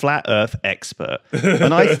 He's a flat earth expert.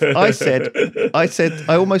 And I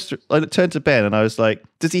turned to Ben and I was like,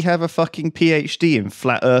 does he have a fucking PhD in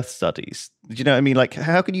flat earth studies? Do you know what I mean? Like,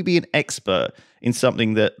 how can you be an expert in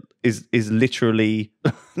something that is literally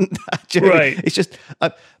right? It's just,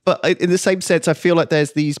 but in the same sense, I feel like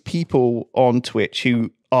there's these people on Twitch who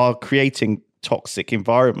are creating toxic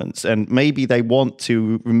environments, and maybe they want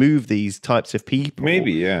to remove these types of people from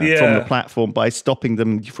the platform by stopping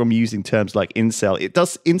them from using terms like incel.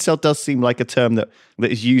 Incel does seem like a term that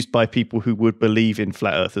is used by people who would believe in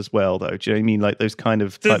flat earth as well, though. Do you know what I mean? Like those kind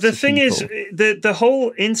of types the thing of people. Is the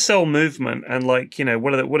whole incel movement, and like, you know,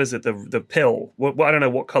 what is it, the pill, I don't know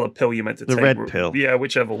what color pill you meant to take, the red pill,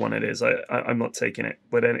 whichever one it is, I'm not taking it,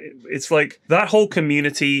 but it's like that whole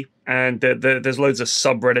community. And there's loads of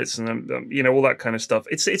subreddits and you know, all that kind of stuff.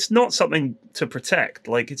 It's not something to protect.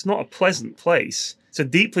 Like, it's not a pleasant place. It's a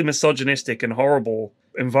deeply misogynistic and horrible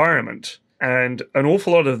environment. And an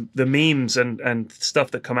awful lot of the memes and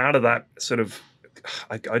stuff that come out of that sort of,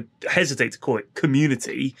 I hesitate to call it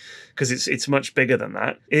community, because it's much bigger than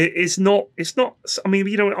that. It's not. I mean,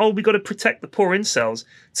 you know, we got to protect the poor incels.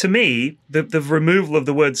 To me, the removal of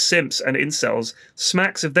the word simps and incels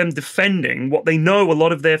smacks of them defending what they know a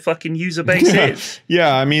lot of their fucking user base is.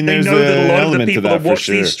 Yeah, I mean, there's they know that a lot of the people that watch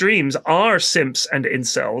sure. these streams are simps and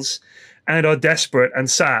incels and are desperate and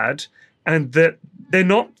sad, and that they're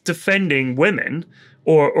not defending women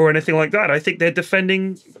or anything like that. I think they're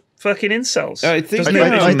defending fucking incels. I think is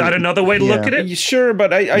that another way to look at it? Sure,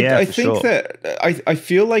 but I think sure. that I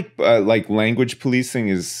feel like language policing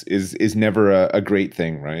is never a great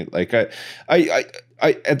thing, right? Like I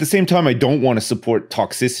at the same time, I don't want to support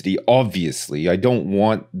toxicity. Obviously, I don't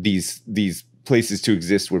want these places to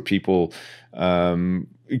exist where people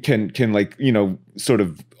can like, you know, sort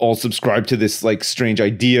of all subscribe to this like strange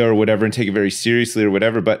idea or whatever and take it very seriously or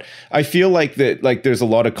whatever. But I feel like that, like, there's a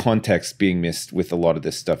lot of context being missed with a lot of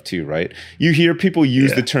this stuff too, right? You hear people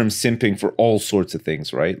use the term simping for all sorts of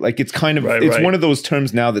things, right? Like, it's kind of one of those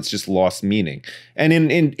terms now that's just lost meaning. And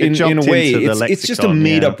in a way, it's just a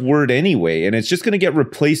made up word anyway, and it's just going to get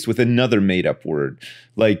replaced with another made up word,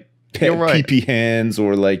 like pee-pee hands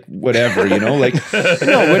or like whatever, you know, like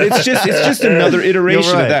no, but it's just another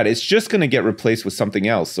iteration of that. It's just going to get replaced with something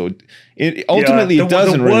else. So it ultimately it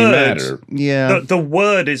doesn't really matter. Yeah, the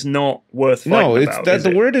word is not worth fighting about. No,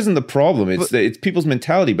 the word isn't the problem. It's people's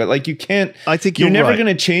mentality. But like, you can't. I think you're never going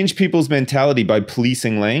to change people's mentality by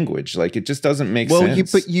policing language. Like, it just doesn't make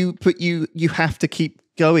sense. You have to keep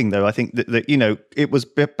going though. I think that you know, it was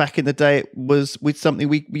back in the day. It was with something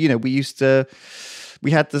we used to. We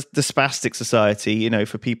had the Spastic Society, you know,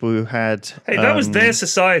 for people who had. Hey, that was their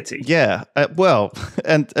society. Yeah, well,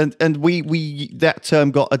 and we that term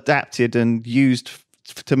got adapted and used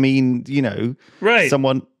to mean, you know,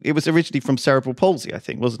 someone it was originally from cerebral palsy, I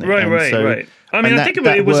think, wasn't it? Right. I mean, I think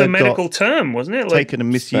it was a medical term, wasn't it? Like, taken and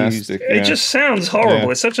misused. Spastic, it just sounds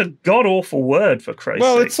horrible. It's such a god awful word, for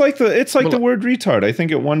Christ's sake. It's like the word retard. I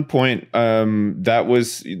think at one point that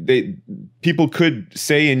was people could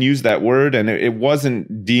say and use that word, and it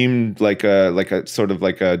wasn't deemed like a sort of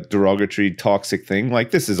like a derogatory, toxic thing.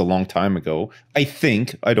 Like, this is a long time ago. I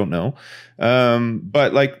think, I don't know.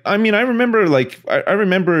 But like, I mean, I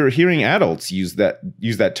remember hearing adults use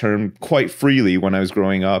that term quite freely when I was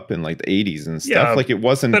growing up in like the 80s and stuff. Yeah, like, it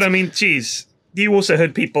wasn't. But I mean, geez, you also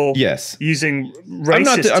heard people using racist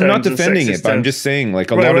terms. I'm not defending it, but I'm just saying,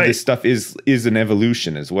 like, a lot of this stuff is an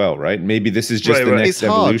evolution as well, right? Maybe this is just the next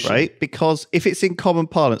evolution. It's hard, right? Because if it's in common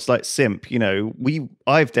parlance, like simp, you know,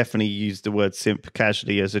 I've definitely used the word simp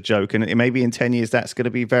casually as a joke, and maybe in 10 years that's going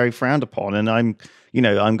to be very frowned upon, and I'm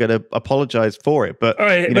going to apologize for it. But, all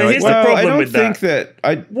right, but here's the problem with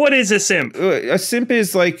that. What is a simp? A simp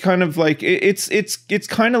is like kind of like it's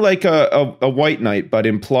kind of like a white knight, but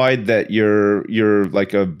implied that you're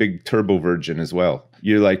like a big turbo virgin as well.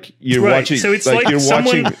 You're watching. So it's like you're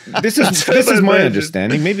watching. This is my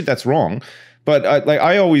understanding. Maybe that's wrong. But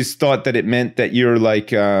I always thought that it meant that you're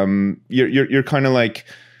like you're kind of like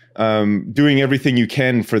doing everything you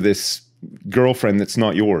can for this girlfriend that's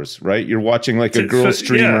not yours, right? You're watching like a girl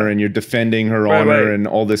streamer and you're defending her honor and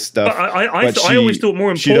all this stuff. But I always thought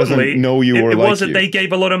more importantly, she doesn't know you or it like was that they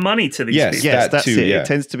gave a lot of money to these people. Yes, that's it. It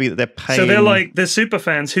tends to be that they're paying. So they're like the super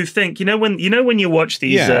fans who think, when you watch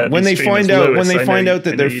these when they find out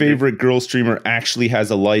that their you favorite girl streamer actually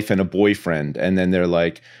has a life and a boyfriend, and then they're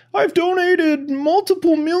like, I've donated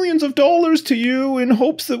multiple millions of dollars to you in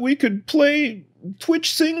hopes that we could play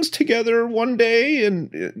Twitch Sings together one day,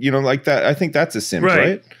 and like that. I think that's a simp,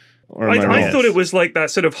 right? Or I thought it was like that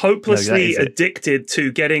sort of hopelessly addicted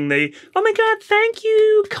to getting the, oh my god, thank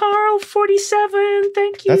you, Carl47,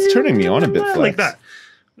 thank you. That's turning me on a bit, Flex. Like that.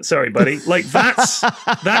 Sorry, buddy. Like that's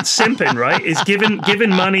simping, right? Is giving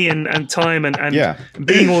money and time and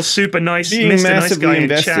being all super nice, being Mr. massively Nice Guy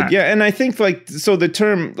invested. in chat. Yeah, and I think the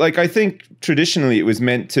term, I think traditionally it was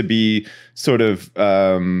meant to be sort of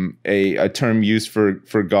a term used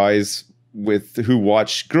for guys who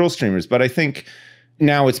watch girl streamers, but I think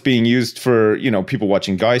now it's being used for people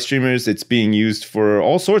watching guy streamers. It's being used for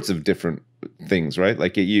all sorts of different things, right?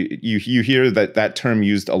 Like you hear that term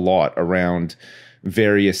used a lot around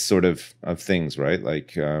various sort of things, right?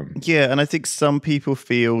 Like and I think some people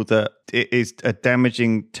feel that it is a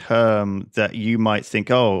damaging term, that you might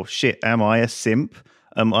think, oh shit, am I a simp?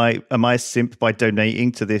 Am I a simp by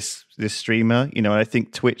donating to this streamer? I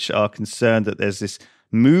think Twitch are concerned that there's this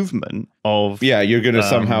movement of you're going to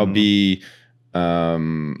somehow be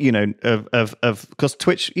because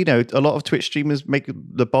Twitch, a lot of Twitch streamers make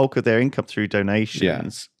the bulk of their income through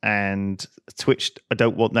donations, and Twitch, I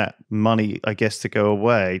don't want that money, I guess, to go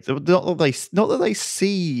away. Not that they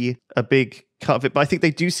see a big cut of it, but I think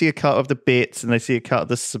they do see a cut of the bits, and they see a cut of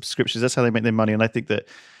the subscriptions. That's how they make their money, and I think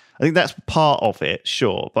that's part of it,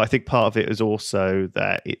 sure, but I think part of it is also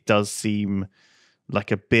that it does seem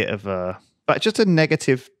like a bit of just a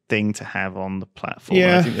negative thing to have on the platform.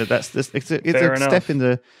 Yeah, I think it's a step in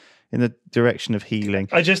the direction of healing.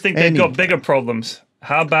 I just think they've got bigger problems.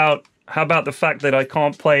 How about the fact that I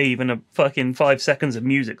can't play even a fucking 5 seconds of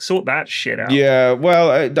music? Sort that shit out. Yeah,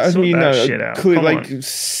 well, I mean, clearly,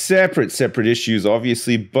 separate issues,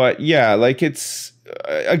 obviously, but it's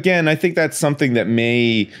again, I think that's something that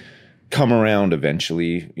may come around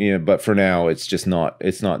eventually, but for now it's just not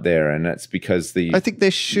there, and that's because I think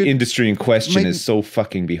industry in question is so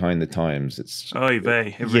fucking behind the times. It's it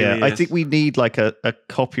really is. I think we need like a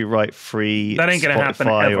copyright free, that ain't gonna happen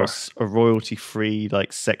ever, or a royalty free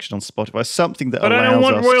section on Spotify, something that but I don't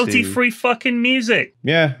want royalty free fucking music.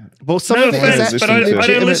 Well, some no of it offense, is but I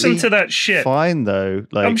don't listen to that shit. Fine though,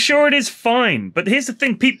 I'm sure it is fine, but here's the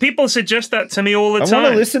thing: people suggest that to me all the time. I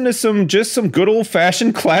want to listen to some good old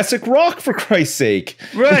fashioned classic rock, for Christ's sake.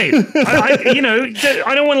 Right.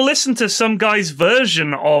 I don't want to listen to some guy's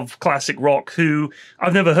version of classic rock who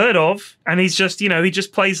I've never heard of, and he's just, he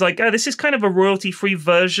just plays like, oh, this is kind of a royalty-free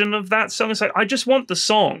version of that song. It's like, I just want the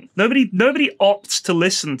song. Nobody opts to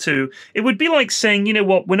listen to. It would be like saying, you know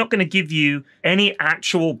what, we're not going to give you any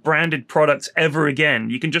actual branded products ever again.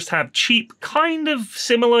 You can just have cheap, kind of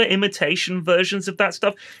similar imitation versions of that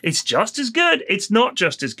stuff. It's just as good. It's not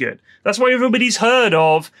just as good. That's why everybody's heard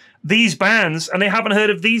of these bands and they haven't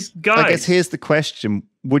heard of these guys. I guess here's the question.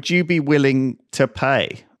 Would you be willing to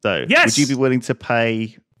pay, though? Yes. Would you be willing to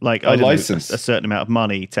pay a license, a certain amount of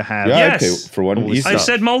money to have? Yes. I'd pay for one. I've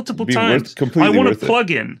said multiple times, I want a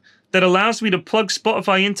plug-in that allows me to plug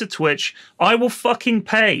Spotify into Twitch, I will fucking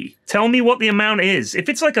pay. Tell me what the amount is. If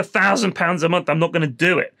it's like £1,000 a month, I'm not going to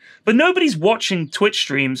do it. But nobody's watching Twitch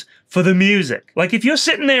streams for the music. Like, if you're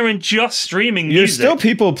sitting there and just streaming music... There's still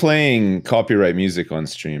people playing copyright music on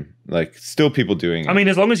stream. Like, still people doing it. I mean,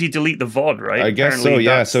 as long as you delete the VOD, right? I guess Apparently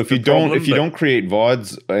so, yeah. So if you don't create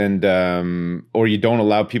VODs and or you don't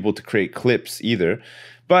allow people to create clips either...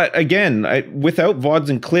 But again, without VODs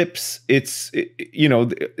and clips,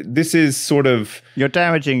 this is sort of... You're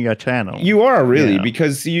damaging your channel. You are, really,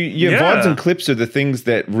 because VODs and clips are the things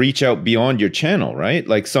that reach out beyond your channel, right?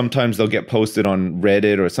 Like sometimes they'll get posted on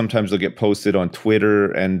Reddit or sometimes they'll get posted on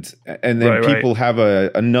Twitter and then people have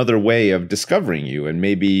another way of discovering you and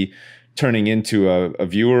maybe turning into a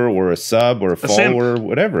viewer or a sub or a follower or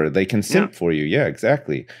whatever. They can simp for you. Yeah,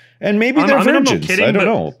 exactly. And maybe they're virgins. I'm not kidding, I don't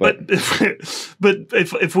know. But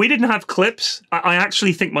if we didn't have clips, I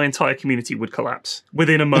actually think my entire community would collapse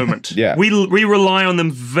within a moment. Yeah. We rely on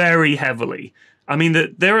them very heavily. I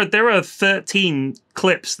mean, there are 13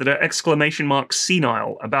 clips that are exclamation mark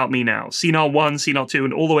senile about me now. Senile 1, senile 2,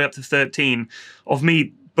 and all the way up to 13 of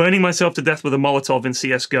me burning myself to death with a Molotov in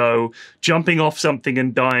CSGO, jumping off something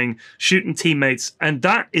and dying, shooting teammates. And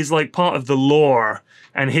that is like part of the lore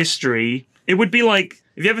and history. It would be like...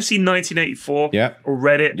 Have you ever seen 1984 or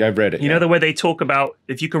read it? Yeah, I've read it. You know the way they talk about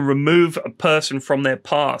if you can remove a person from their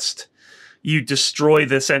past, you destroy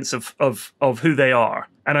the sense of who they are.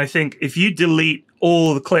 And I think if you delete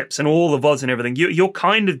all the clips and all the VODs and everything, you're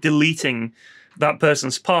kind of deleting that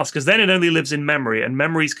person's past because then it only lives in memory and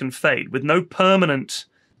memories can fade with no permanent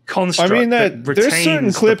construct that retains there's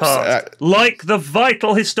certain clips, the past, like the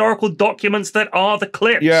vital historical documents that are the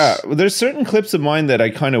clips. Yeah, there's certain clips of mine that I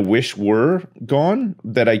kind of wish were gone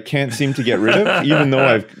that I can't seem to get rid of, even though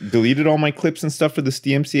I've deleted all my clips and stuff for this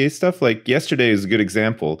DMCA stuff. Like yesterday is a good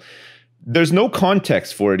example. There's no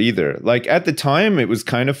context for it either. Like at the time, it was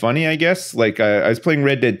kind of funny, I guess. Like I was playing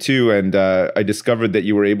Red Dead 2 and I discovered that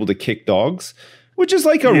you were able to kick dogs. Which is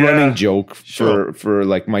like a running joke for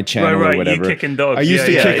like my channel or whatever. You kicking dogs. I used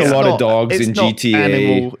to kick a lot of dogs in GTA.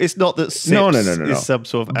 Animal. It's not that Simp is some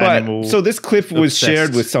sort of animal. So this clip was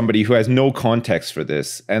shared with somebody who has no context for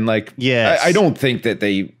this, and like, I don't think that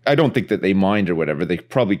they mind or whatever. They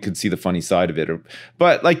probably could see the funny side of it,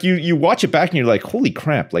 but like you watch it back and you're like, holy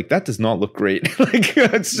crap! Like that does not look great. Like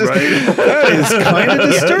it's just that is kind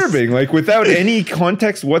of disturbing. Like without any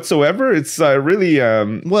context whatsoever, it's really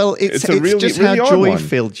it's really just how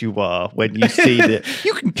joy-filled you are when you see that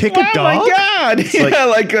you can kick a dog. Oh my god! It's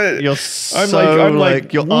like you're I'm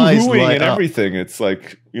like your eyes light and up. Everything. It's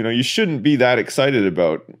like you shouldn't be that excited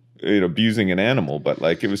about abusing an animal, but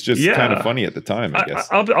like it was just kind of funny at the time. I guess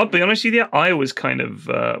I'll be honest with you. I was kind of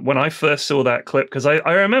when I first saw that clip because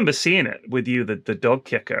I remember seeing it with you, the dog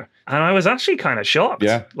kicker, and I was actually kind of shocked.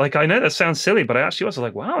 Yeah, like I know that sounds silly, but I actually was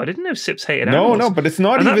like, wow, I didn't know Sips hated animals. No, but it's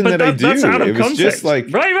not even that I do. That's out of it was context. just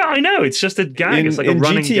like right. I know it's just a gag. It's like a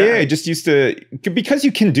running GTA, gag. I just used to because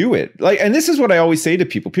you can do it. Like, and this is what I always say to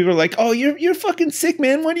people. People are like, "Oh, you're fucking sick,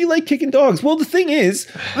 man. Why do you like kicking dogs?" Well, the thing is,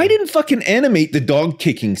 I didn't fucking animate the dog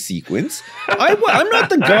kicking sequence. I'm not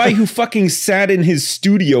the guy who fucking sat in his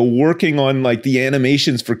studio working on like the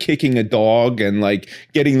animations for kicking a dog and like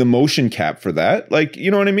getting the motion cap for that. Like,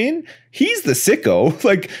 you know what I mean? He's the sicko.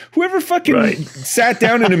 Like whoever fucking sat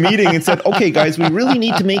down in a meeting and said, okay, guys, we really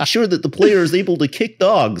need to make sure that the player is able to kick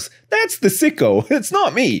dogs. That's the sicko. It's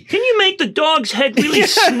not me. Can you make the dog's head really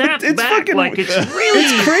snap back? Fucking, like it's really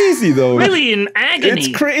it's crazy though. Really in agony.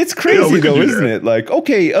 It's crazy though, isn't it? Like,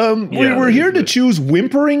 okay, we're here to choose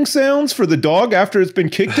whimpering sounds for the dog after it's been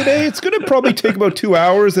kicked today. It's gonna probably take about 2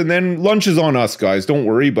 hours and then lunch is on us, guys. Don't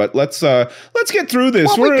worry, but let's get through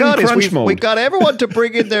this. We're in crunch mode. We got everyone to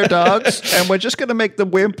bring in their dogs. And we're just going to make them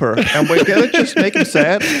whimper, and we're going to just make them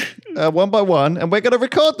sad one by one, and we're going to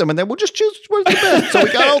record them, and then we'll just choose what's the best. So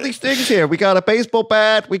we got all these things here. We got a baseball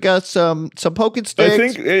bat. We got some poking sticks. I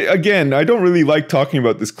think again, I don't really like talking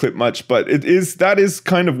about this clip much, but that is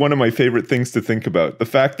kind of one of my favorite things to think about. The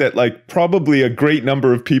fact that like probably a great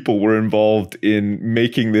number of people were involved in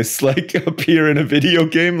making this like appear in a video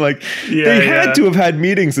game. Like they had to have had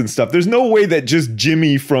meetings and stuff. There's no way that just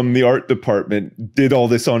Jimmy from the art department did all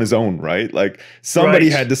this on his own. Right, like somebody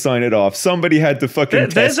had to sign it off. Somebody had to fucking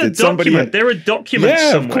test it. There are documents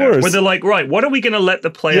somewhere where they're like, right, what are we going to let the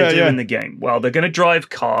player do in the game? Well, they're going to drive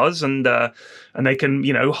cars and they can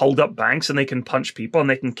hold up banks and they can punch people and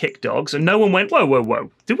they can kick dogs. And no one went, whoa,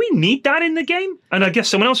 do we need that in the game? And I guess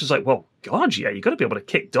someone else was like, well, God, yeah, you got to be able to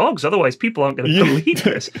kick dogs, otherwise people aren't going to believe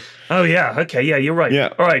this. Oh yeah, okay, yeah, you're right.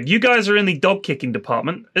 Yeah. All right, you guys are in the dog kicking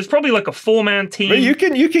department. It's probably like a 4-man team. But you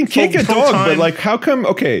can kick a dog, but like, how come?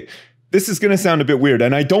 Okay. this is going to sound a bit weird,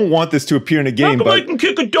 and I don't want this to appear in a game. How come I can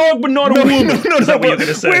kick a dog but not a woman? No, is that what you're going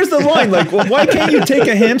to say? Where's the line? Like, well, why can't you take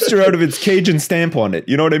a hamster out of its cage and stamp on it?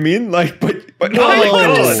 You know what I mean? Like, but I'm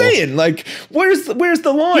just saying, like, where's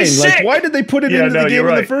the line? Like, why did they put it into the game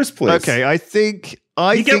in the first place? Okay, I think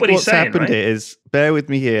what's happened is, bear with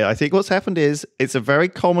me here. I think what's happened is it's a very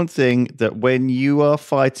common thing that when you are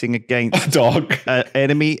fighting against a dog,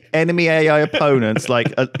 enemy AI opponents,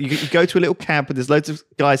 like you go to a little camp and there's loads of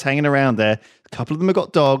guys hanging around there. A couple of them have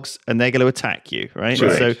got dogs and they're going to attack you, right?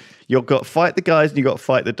 So you've got to fight the guys and you've got to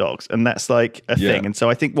fight the dogs, and that's like a thing. And so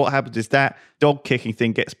I think what happens is that dog kicking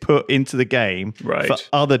thing gets put into the game for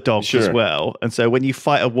other dogs as well. And so when you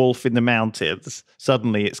fight a wolf in the mountains,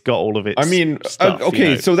 suddenly it's got all of its stuff,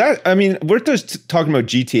 okay, so that, we're just talking about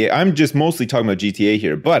GTA. I'm just mostly talking about GTA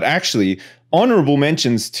here, but actually honorable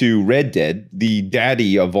mentions to Red Dead, the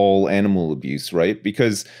daddy of all animal abuse, right?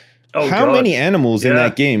 Because how many animals in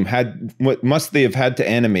that game must they have had to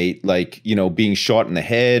animate, like, you know, being shot in the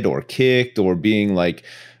head or kicked or being like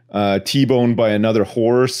T-boned by another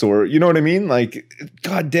horse, or you know what I mean? Like,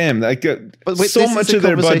 goddamn, like but so much of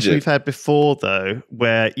their budget. We've had before though,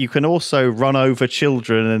 where you can also run over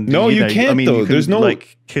children and you can't. Though you can, there's no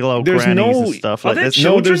like kill old grannies and stuff. Like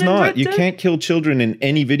there's not. You can't kill children in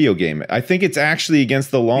any video game. I think it's actually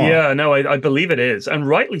against the law. Yeah, no, I believe it is, and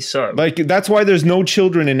rightly so. Like that's why there's no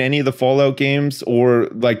children in any of the Fallout games, or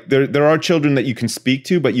like there are children that you can speak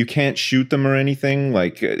to, but you can't shoot them or anything.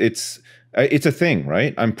 Like it's a thing,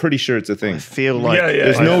 right? I'm pretty sure it's a thing. I feel like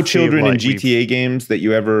there's no children in GTA games that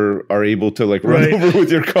you ever are able to like run over with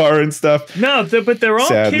your car and stuff. No, but there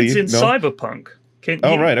are kids in Cyberpunk.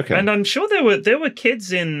 Right, okay. And I'm sure there were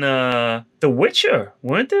kids in The Witcher.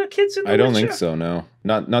 Weren't there kids in The Witcher? I don't think so, no.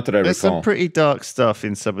 Not that I recall. There's some pretty dark stuff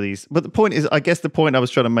in some of these. But the point is, I guess the point I was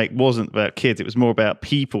trying to make wasn't about kids. It was more about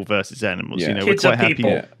people versus animals. You know, kids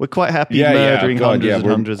we're quite happy murdering hundreds and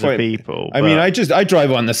hundreds of people. I mean, I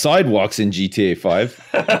drive on the sidewalks in GTA 5.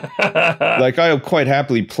 Like, I'll quite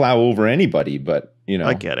happily plow over anybody, but you know,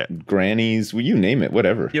 I get it. Grannies, well, you name it,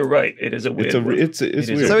 whatever. You're right. It is a weird. It's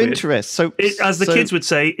weird. So interesting. So, as the kids would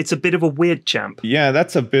say, it's a bit of a weird champ. Yeah,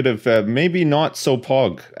 that's a bit of maybe not so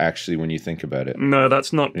pog actually when you think about it. No,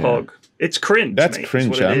 that's not pog. It's cringe. That's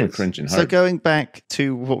cringe. I'm a cringing heart. So going back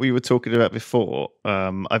to what we were talking about before,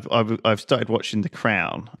 I've started watching The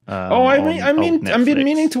Crown. I've been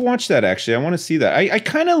meaning to watch that actually. I want to see that. I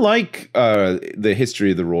kind of like the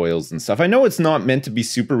history of the royals and stuff. I know it's not meant to be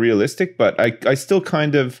super realistic, but I still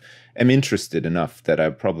kind of am interested enough that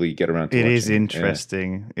I'd probably get around to watching it. It is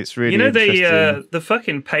interesting. Yeah. It's really interesting. The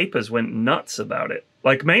fucking papers went nuts about it.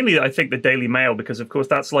 Like, mainly, I think the Daily Mail, because, of course,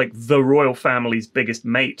 that's, like, the royal family's biggest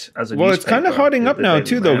mate as a newspaper. Well, it's kind of hotting up now,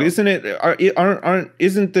 too, though, isn't it?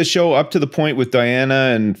 Isn't the show up to the point with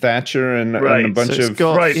Diana and Thatcher and a bunch of...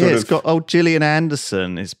 It's got Gillian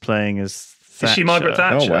Anderson is playing as Thatcher. Is she Margaret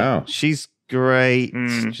Thatcher? Oh, wow. She's great,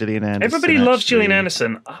 Gillian Anderson. Everybody loves Gillian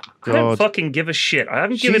Anderson. I don't fucking give a shit. I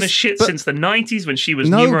haven't given a shit since the 90s when she was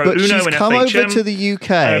numero uno in FHM. She's come over to the UK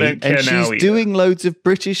and she's doing loads of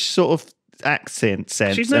British sort of accent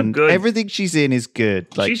sense. She's not and good. Everything she's in is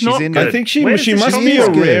good. Like she's not in good. I think she must be a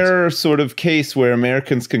rare sort of case where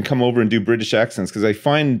Americans can come over and do British accents, because I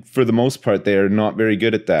find for the most part they are not very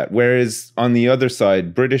good at that. Whereas on the other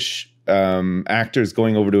side, British actors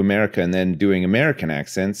going over to America and then doing American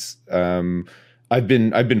accents, I've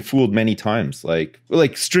been fooled many times.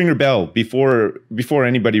 Like Stringer Bell, before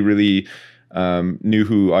anybody really knew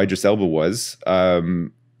who Idris Elba was.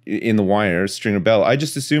 In The Wire, Stringer Bell, I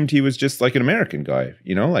just assumed he was just like an American guy,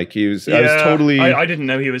 you know, like he was. I was totally. I didn't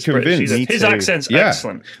know he was convinced. British. His accent's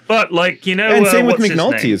excellent, but like and same with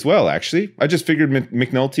McNulty as well. Actually, I just figured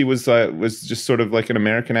McNulty was just sort of like an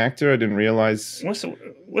American actor. I didn't realize.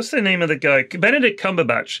 What's the name of the guy? Benedict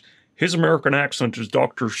Cumberbatch. His American accent is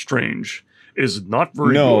Doctor Strange. Is not very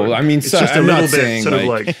good. No, I mean, it's just a little bit sort of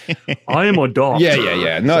like, I am a doctor.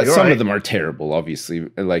 Yeah. No, some of them are terrible, obviously,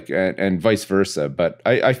 like and vice versa. But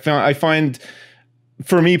I find,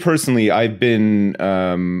 for me personally, I've been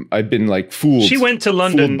like fooled. She went to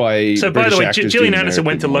London. By the way, Gillian Anderson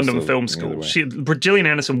went to London Film School. Gillian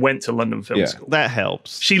Anderson went to London Film School. That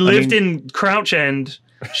helps. She lived in Crouch End.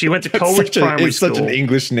 She went to College Primary School. It's such an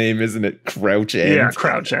English name, isn't it? Crouch End. Yeah,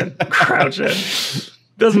 Crouch End. Crouch End.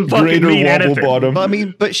 Doesn't fucking mean anything. Bottom.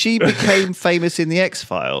 But she became famous in the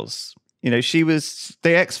X-Files. You know, she was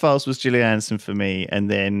the X-Files was Gillian Anderson for me, and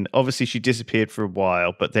then obviously she disappeared for a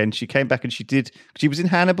while, but then she came back and she was in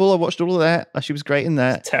Hannibal. I watched all of that. She was great in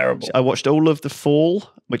that. It's terrible. I watched all of The Fall,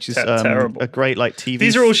 which is terrible. a great like TV.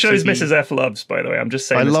 These are all shows Mrs. F loves, by the way. I'm just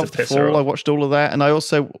saying. I love The Fall. I watched all of that, and I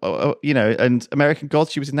also, you know, and American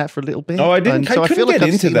Gods. She was in that for a little bit. Oh, I didn't. I couldn't get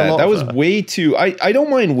into that. That was way too. I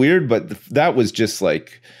don't mind weird, but that was just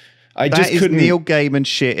like. That is Neil Gaiman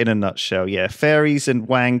shit in a nutshell. Yeah, fairies and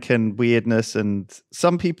wank and weirdness, and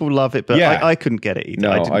some people love it, but I couldn't get it either.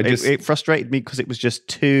 No, it frustrated me because it was just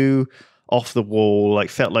too off the wall. Like,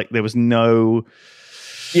 felt like there was no.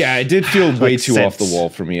 Yeah, it did feel way too off the wall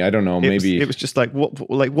for me. I don't know. Maybe it was just like what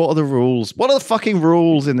are the rules? What are the fucking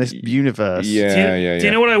rules in this universe? Do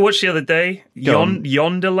you know what I watched the other day?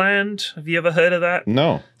 Yonderland. Have you ever heard of that?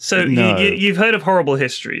 No. So you've heard of Horrible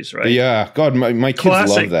Histories, right? Yeah. God, my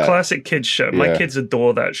kids love that. Classic kids show. Yeah. My kids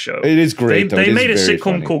adore that show. It is great. They made a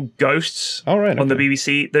sitcom called Ghosts on the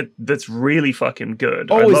BBC that's really fucking good.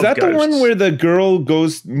 Oh, is that the one where the girl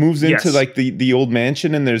moves into like the old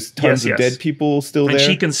mansion and there's tons of dead people still there? And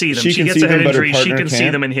she can see them. She gets a head injury. She can see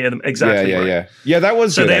them and hear them. Exactly. Yeah, that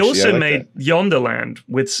was so good, they actually. also made Yonderland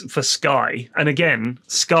for Sky. And again,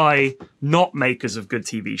 Sky, not makers of good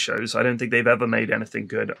TV shows. I don't think they've ever made anything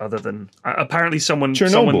good other than apparently someone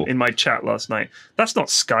in my chat last night. That's not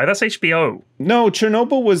Sky. That's HBO. No,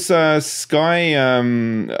 Chernobyl was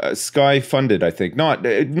Sky funded. I think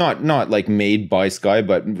not like made by Sky,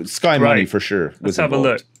 but Sky money for sure. Let's have a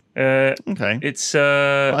look. Okay. It's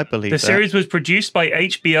I believe the series was produced by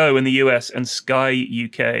HBO in the US and Sky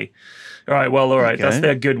UK. All right, that's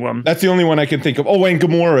their good one. That's the only one I can think of. Oh, and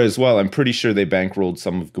Gomorrah as well. I'm pretty sure they bankrolled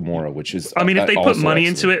some of Gomorrah, which is I mean, if they put money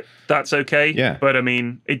into it, that's okay. Yeah. But I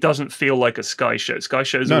mean, it doesn't feel like a Sky show. Sky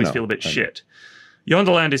shows always feel a bit shit.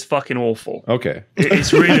 Yonderland is fucking awful. Okay.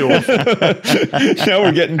 It's really awful. Now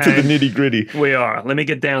we're getting to the nitty gritty. We are. Let me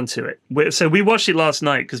get down to it. So we watched it last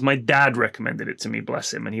night because my dad recommended it to me,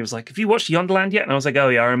 bless him. And he was like, have you watched Yonderland yet? And I was like, oh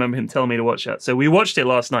yeah, I remember him telling me to watch that. So we watched it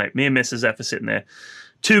last night. Me and Mrs. F are sitting there.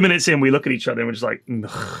 2 minutes in, we look at each other and we're just like,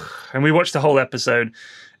 ugh. And we watched the whole episode.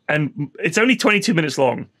 And it's only 22 minutes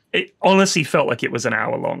long. It honestly felt like it was an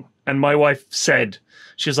hour long. And my wife said,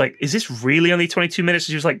 she was like, is this really only 22 minutes?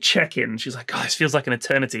 And she was like, check in. She was like, oh, this feels like an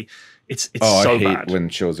eternity. It's so bad. I hate when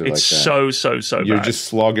shows are like that. It's so bad. You're just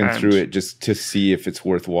slogging through it just to see if it's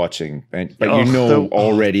worth watching. But you know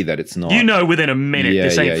already that it's not. You know within a minute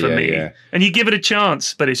this ain't for me. Yeah. And you give it a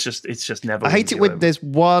chance, but it's just never. I hate it when there's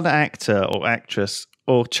one actor or actress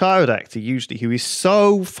or child actor usually who is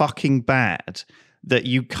so fucking bad that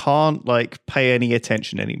you can't like pay any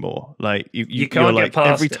attention anymore. Like you can't get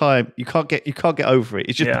past every time. You can't get over it.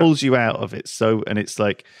 It just pulls you out of it. So, and it's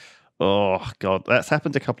like, oh god, that's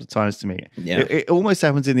happened a couple of times to me. Yeah, it almost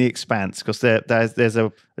happens in The Expanse because there's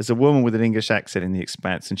a woman with an English accent in The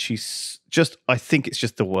Expanse, and she's just, I think it's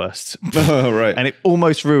just the worst. Right, and it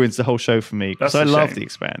almost ruins the whole show for me because I love The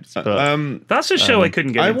Expanse. But that's a show I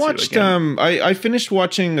couldn't get. I watched. I finished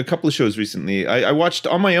watching a couple of shows recently. I watched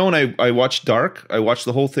on my own. I watched Dark. I watched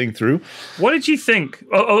the whole thing through. What did you think?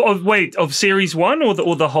 Of series 1 or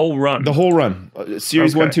the whole run? The whole run,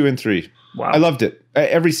 series 1, 2, and 3. Wow, I loved it.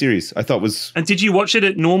 Every series I thought was. And did you watch it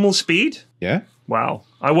at normal speed? Yeah. Wow,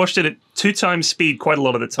 I watched it at 2 times speed quite a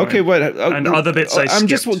lot of the time. Okay, what? And other bits I skipped. I'm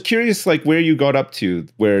just curious, like where you got up to,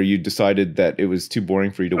 where you decided that it was too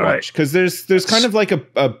boring for you to watch. Because there's kind of like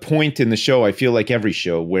a point in the show. I feel like every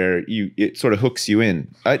show where it sort of hooks you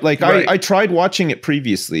in. I tried watching it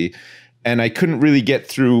previously, and I couldn't really get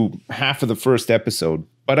through half of the first episode.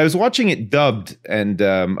 But I was watching it dubbed, and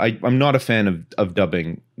I'm not a fan of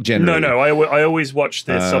dubbing generally. No, I always watch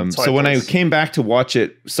the subtitles. So when I came back to watch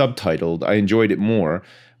it subtitled, I enjoyed it more.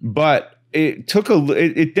 But it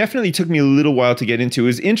definitely took me a little while to get into. It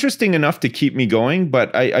was interesting enough to keep me going,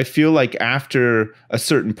 but I feel like after a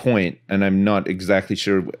certain point, and I'm not exactly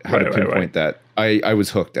sure how to pinpoint that, I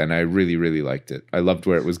was hooked, and I really, really liked it. I loved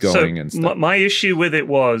where it was going and stuff. My issue with it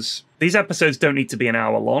was these episodes don't need to be an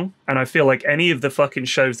hour long, and I feel like any of the fucking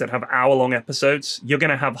shows that have hour-long episodes, you're going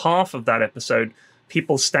to have half of that episode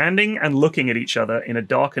people standing and looking at each other in a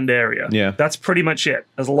darkened area. Yeah. That's pretty much it.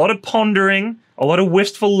 There's a lot of pondering, a lot of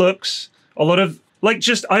wistful looks, a lot of,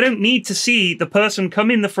 I don't need to see the person come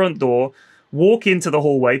in the front door, walk into the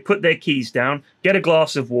hallway, put their keys down, get a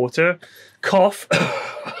glass of water, cough,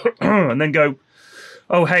 and then go,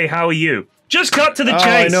 oh, hey, how are you? Just cut to the chase.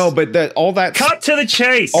 I know, but cut to the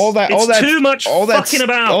chase. It's too much fucking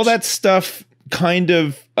about. All that stuff kind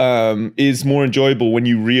of is more enjoyable when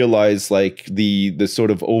you realize like the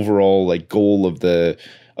sort of overall like goal of the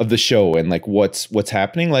the show and like what's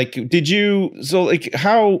happening. Like,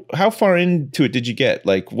 how far into it did you get?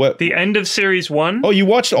 Like, what the end of series 1? Oh, you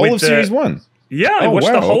watched all of series 1? Yeah, I watched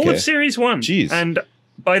the whole of series 1. Jeez. And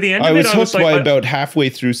by the end of it, I was hooked by about halfway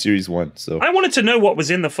through series 1. So I wanted to know what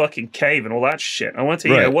was in the fucking cave and all that shit. I wanted to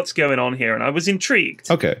hear what's going on here, and I was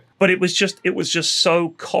intrigued. Okay, but it was just so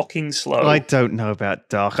cocking slow. I don't know about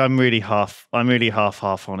Dark. I'm really half on it.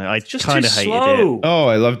 I kind of hated slow. it. Oh,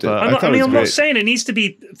 I loved it. I'm not saying it needs to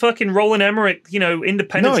be fucking Roland Emmerich,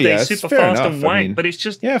 Independence Day, super fast and wank. But it's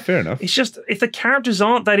just fair enough. It's just if the characters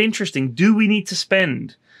aren't that interesting, do we need to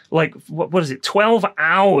spend like what is it, 12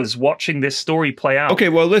 hours watching this story play out? Okay,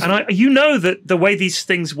 well, listen. And that the way these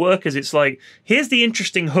things work is it's like, here's the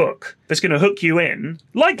interesting hook that's going to hook you in.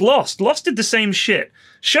 Like Lost. Lost did the same shit.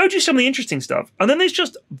 Showed you some of the interesting stuff. And then there's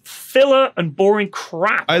just filler and boring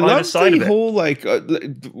crap I either love side of it. whole, like,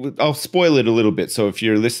 I'll spoil it a little bit. So if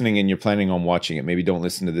you're listening and you're planning on watching it, maybe don't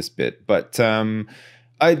listen to this bit. But the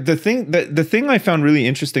thing I found really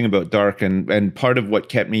interesting about Dark and part of what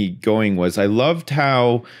kept me going was I loved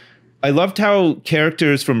how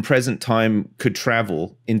characters from present time could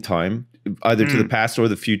travel in time, either to the past or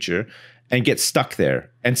the future, and get stuck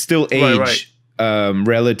there and still age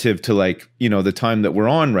relative to like, the time that we're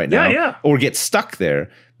on right now, or get stuck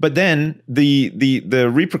there. But then the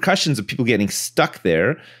repercussions of people getting stuck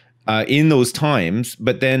there in those times,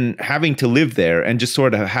 but then having to live there and just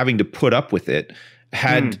sort of having to put up with it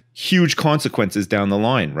had huge consequences down the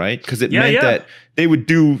line, right? Because it meant that they would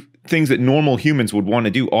do things that normal humans would want to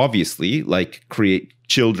do, obviously, like create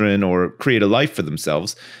children or create a life for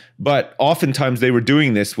themselves. But oftentimes they were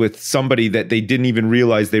doing this with somebody that they didn't even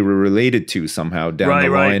realize they were related to somehow down the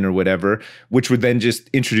line or whatever, which would then just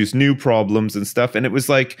introduce new problems and stuff. And it was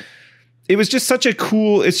like, it's just such a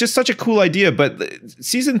cool idea. But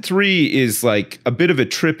season 3 is like a bit of a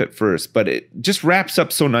trip at first, but it just wraps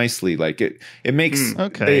up so nicely. Like it makes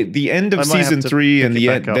the end of season 3 and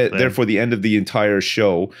therefore the end of the entire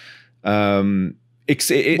show.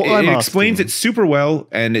 It explains it super well,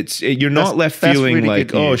 and you're not left feeling really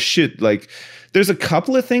like, oh shit, like there's a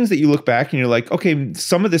couple of things that you look back and you're like, okay,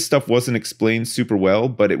 some of this stuff wasn't explained super well,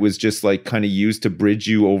 but it was just like kind of used to bridge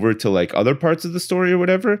you over to like other parts of the story or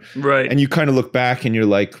whatever. Right. And you kind of look back and you're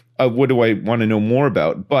like, what do I want to know more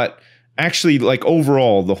about? But actually, like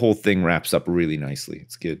overall, the whole thing wraps up really nicely.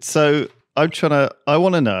 It's good. So I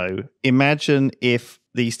want to know, imagine if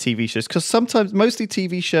these TV shows, because mostly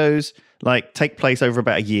TV shows like take place over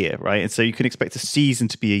about a year, right? And so you can expect a season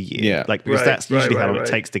to be a year, because that's usually how long it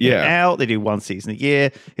takes to get out. They do one season a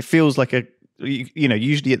year. It feels like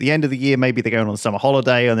usually at the end of the year, maybe they're going on summer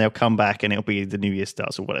holiday and they'll come back and it'll be the New Year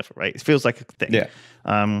starts or whatever, right? It feels like a thing. Yeah.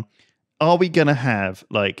 Are we going to have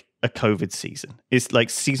like a COVID season? Is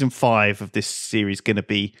like season 5 of this series going to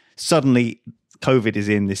be suddenly COVID is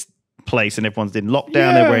in this place and everyone's in lockdown,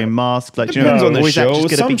 they're wearing masks? Like, depends on the show.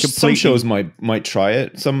 Some shows might try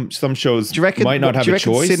it. Some shows might not have a choice. Do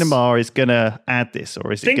you reckon cinema is going to add this,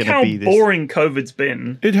 or is it going to be this? Think how boring COVID's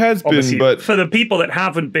been. It has been, but for the people that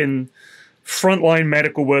haven't been frontline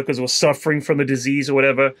medical workers or suffering from the disease or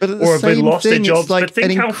whatever, or have been lost their jobs, like but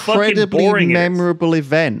think how fucking boring it is. Memorable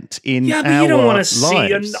event in our lives. You don't want to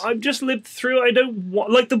see, and I've just lived through. I don't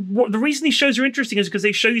want, like, the reason these shows are interesting is because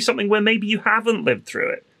they show you something where maybe you haven't lived through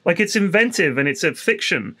it. Like, it's inventive and it's a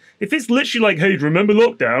fiction. If it's literally like, hey, remember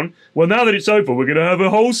lockdown? Well, now that it's over, we're going to have a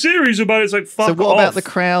whole series about it. It's like, fuck off. So what about The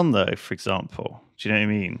Crown, though, for example? Do you know what I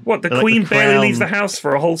mean? What, the Queen barely leaves the house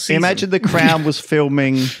for a whole season? Imagine The Crown was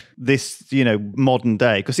filming this, modern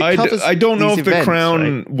day. Because I don't know if The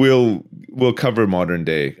Crown will cover modern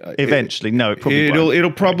day. Eventually, no, it probably won't.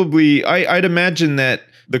 It'll probably, I'd imagine that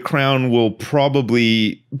The Crown will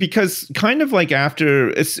probably, because kind of like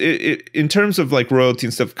after, in terms of like royalty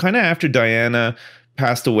and stuff, kind of after Diana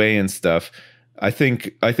passed away and stuff, I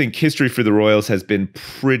think history for the royals has been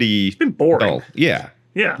pretty... It's been boring. dull. Yeah.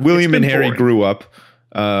 Yeah. William and Harry grew up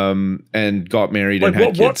and got married and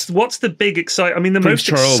had kids. What's the big exciting... I mean, the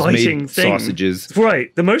Prince most Charles exciting made thing... sausages.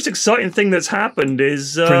 Right. The most exciting thing that's happened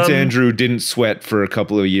is... Prince Andrew didn't sweat for a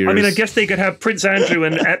couple of years. I mean, I guess they could have Prince Andrew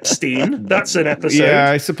and Epstein. That's an episode.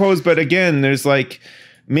 Yeah, I suppose. But again, there's like...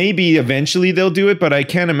 Maybe eventually they'll do it, but I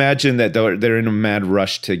can't imagine that they're in a mad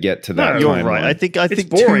rush to get to that. You're right. I think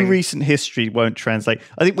too recent history won't translate.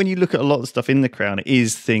 I think when you look at a lot of the stuff in The Crown, it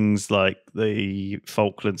is things like the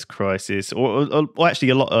Falklands crisis, or actually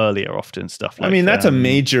a lot earlier, often stuff like. I mean, that's a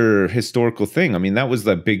major historical thing. I mean, that was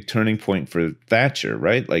the big turning point for Thatcher,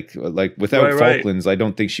 right? Like without Falklands, I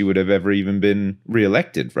don't think she would have ever even been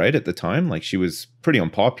reelected, right? At the time, like she was pretty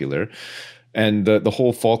unpopular. And the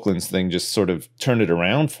whole Falklands thing just sort of turned it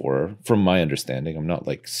around for her, from my understanding. I'm not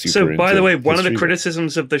like super. So, by the way, one of the history,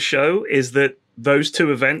 criticisms of the show is that those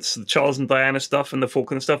two events, the Charles and Diana stuff and the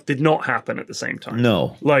Falkland stuff, did not happen at the same time.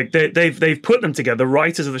 No, like they've put them together. The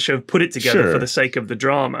writers of the show put it together for the sake of the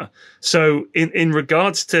drama. So, in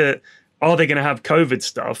regards to, are they going to have COVID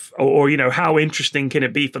stuff, or you know, how interesting can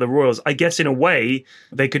it be for the royals? I guess in a way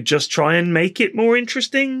they could just try and make it more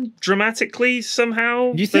interesting dramatically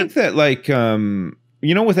somehow. Do you think that like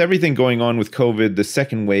you know, with everything going on with COVID, the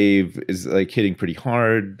second wave is like hitting pretty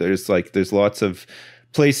hard. There's lots of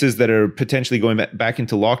places that are potentially going back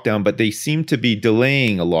into lockdown, but they seem to be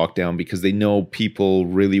delaying a lockdown because they know people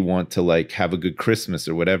really want to like have a good Christmas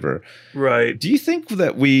or whatever. Right. Do you think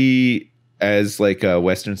that we, as like a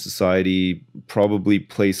Western society, probably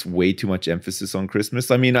place way too much emphasis on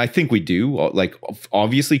Christmas? I mean, I think we do, like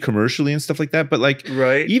obviously commercially and stuff like that, but like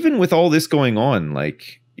even with all this going on,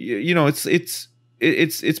 like, you know,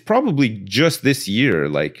 it's probably just this year,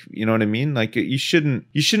 like, you know what I mean? Like you shouldn't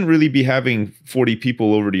really be having 40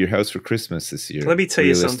 people over to your house for Christmas this year. Let me tell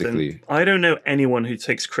you something. I don't know anyone who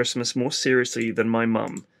takes Christmas more seriously than my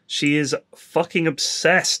mum. She is fucking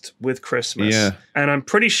obsessed with Christmas. Yeah. And I'm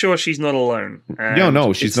pretty sure she's not alone.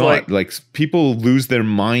 No, she's not. Like people lose their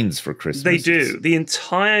minds for Christmas. They do. The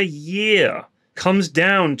entire year comes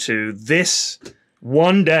down to this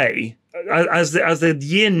one day. As the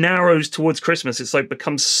year narrows towards Christmas, it's like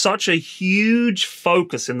becomes such a huge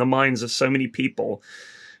focus in the minds of so many people.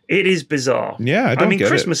 It is bizarre. Yeah, I mean,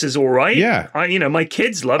 Christmas is all right. Yeah. My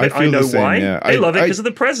kids love it. I know why. Yeah. They love it because of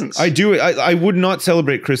the presents. I do. I would not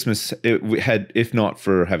celebrate Christmas if not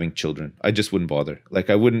for having children. I just wouldn't bother. Like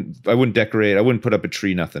I wouldn't decorate. I wouldn't put up a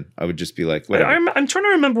tree, nothing. I would just be like, whatever. I'm trying to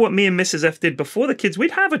remember what me and Mrs. F did before the kids.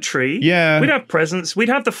 We'd have a tree. Yeah. We'd have presents. We'd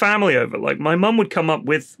have the family over. Like my mum would come up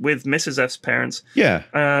with Mrs. F's parents. Yeah.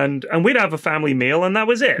 And we'd have a family meal and that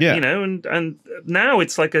was it. Yeah. You know, and now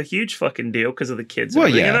it's like a huge fucking deal because of the kids. Well,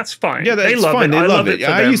 yeah. And that's fine. Yeah, they love fine. it. They love it.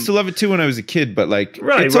 I used to love it too when I was a kid, but like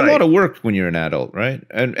it's a lot of work when you're an adult, right?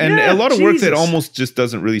 And a lot of work that almost just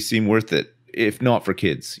doesn't really seem worth it if not for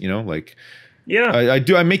kids, you know? Like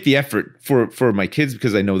I make the effort for my kids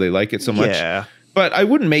because I know they like it so much. Yeah. But I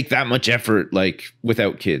wouldn't make that much effort like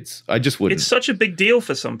without kids. I just wouldn't. It's such a big deal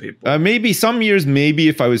for some people. Maybe some years,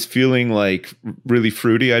 if I was feeling like really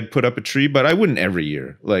fruity, I'd put up a tree, but I wouldn't every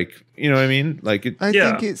year. Like, you know what I mean? Like, I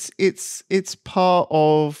think it's part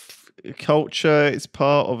of culture. It's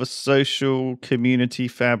part of a social community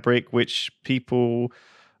fabric which people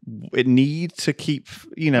need to keep.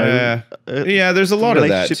 You know, there's a lot of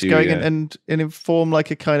that too, going and inform,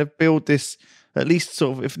 like a kind of build this. At least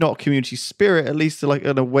sort of, if not community spirit, at least like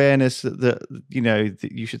an awareness that you know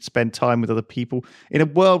that you should spend time with other people in a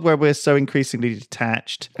world where we're so increasingly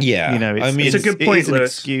detached. Yeah, you know, it's a good point. It is an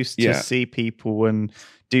excuse to see people and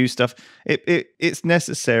do stuff. It's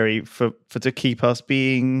necessary for to keep us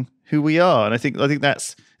being who we are, and I think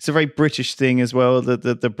it's a very British thing as well.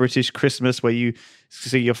 The British Christmas where you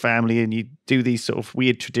see your family and you do these sort of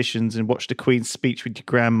weird traditions and watch the Queen's speech with your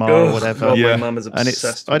grandma or whatever. God, my mum is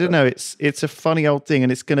obsessed. And I don't know. It's a funny old thing, and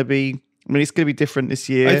it's going to be. I mean, it's going to be different this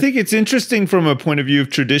year. I think it's interesting from a point of view of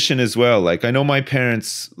tradition as well. Like I know my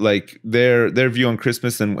parents, like their view on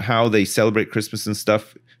Christmas and how they celebrate Christmas and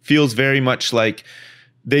stuff feels very much like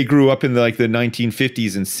they grew up in the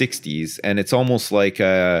 1950s and 60s, and it's almost like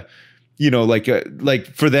like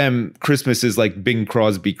for them, Christmas is like Bing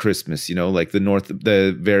Crosby Christmas, you know, like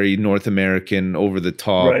the very North American over the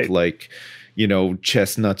top, like, you know,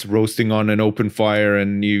 chestnuts roasting on an open fire,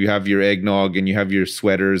 and you have your eggnog and you have your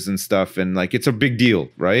sweaters and stuff, and like it's a big deal,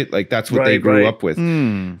 right? Like that's what they grew up with,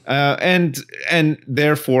 and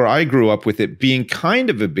therefore I grew up with it being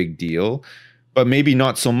kind of a big deal, but maybe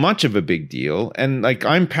not so much of a big deal. And like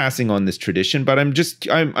I'm passing on this tradition, but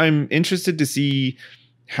I'm interested to see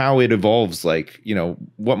how it evolves, like, you know,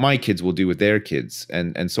 what my kids will do with their kids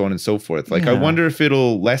and so on and so forth. Like, I wonder if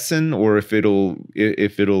it'll lessen or if it'll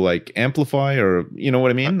like amplify, or, you know what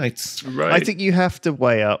I mean? It's I think you have to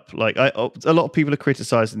weigh up, like a lot of people are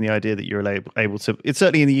criticizing the idea that you're able to, it's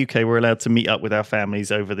certainly in the UK, we're allowed to meet up with our families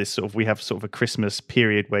over this sort of, we have sort of a Christmas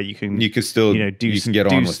period where you can still, you know, you can get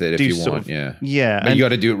on with it if you want. Yeah. But you got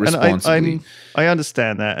to do it responsibly. I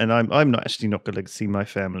understand that. And I'm not going to see my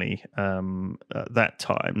family at that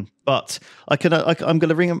time. But I'm going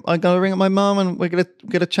to ring up my mum, and we're going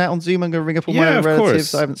to chat on Zoom. I'm going to ring up all my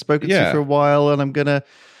relatives I haven't spoken to for a while, and I'm going to,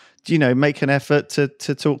 you know, make an effort to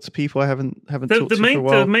talk to people I haven't talked to for a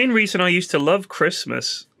while. The main reason I used to love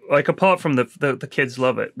Christmas, like apart from the kids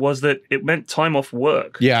love it, was that it meant time off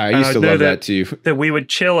work. Yeah, I used to love that too. That we would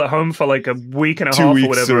chill at home for like a week and a 2 half weeks or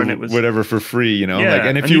whatever, and it was whatever for free, you know. Yeah, like,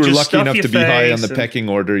 and if you were lucky enough to be high on the pecking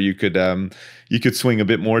order, you could swing a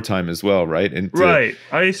bit more time as well, right? And right,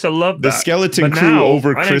 I used to love that. The Skeleton Crew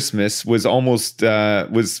over Christmas was almost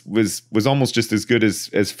was almost just as good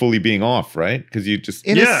as fully being off, right? Because you just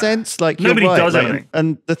in a sense, like nobody does like, anything.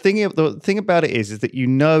 And the thing about it is that you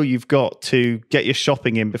know you've got to get your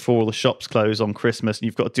shopping in before all the shops close on Christmas, and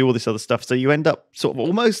you've got to do all this other stuff. So you end up sort of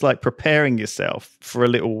almost like preparing yourself for a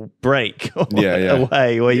little break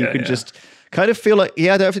away, where you can just kind of feel like,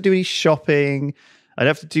 I don't have to do any shopping. I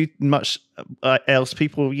don't have to do much else.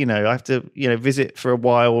 People, I have to, visit for a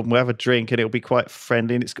while and we'll have a drink and it'll be quite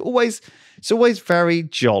friendly. And it's always very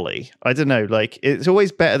jolly. I don't know, like it's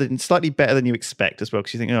always slightly better than you expect as well.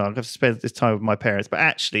 Because you think, I have to spend this time with my parents. But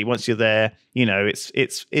actually, once you're there,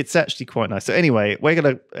 it's actually quite nice. So anyway, we're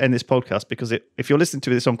going to end this podcast because if you're listening to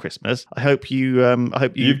this on Christmas, I hope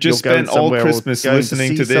you've just spent all Christmas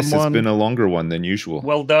listening to this. It's been a longer one than usual.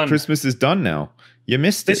 Well done. Christmas is done now. You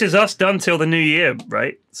missed it. This is us done till the new year,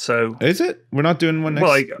 right? So is it? We're not doing one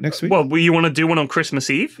next week? Well, you want to do one on Christmas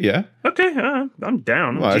Eve? Yeah. Okay, I'm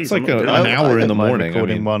down. Well, it's like an hour in the morning.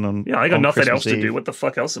 I got nothing else to do. What the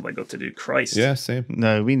fuck else have I got to do? Christ. Yeah, same.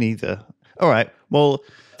 No, me neither. All right. Well,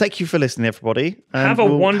 thank you for listening, everybody. And have a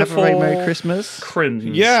wonderful Merry Christmas.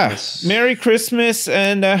 Yeah. Merry Christmas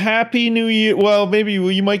and a Happy New Year. Well, maybe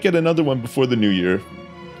you might get another one before the New Year,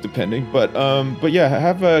 depending. But yeah,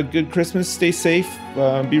 have a good Christmas. Stay safe.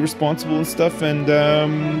 Be responsible and stuff. And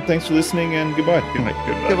thanks for listening. And goodbye.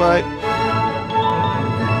 Goodbye.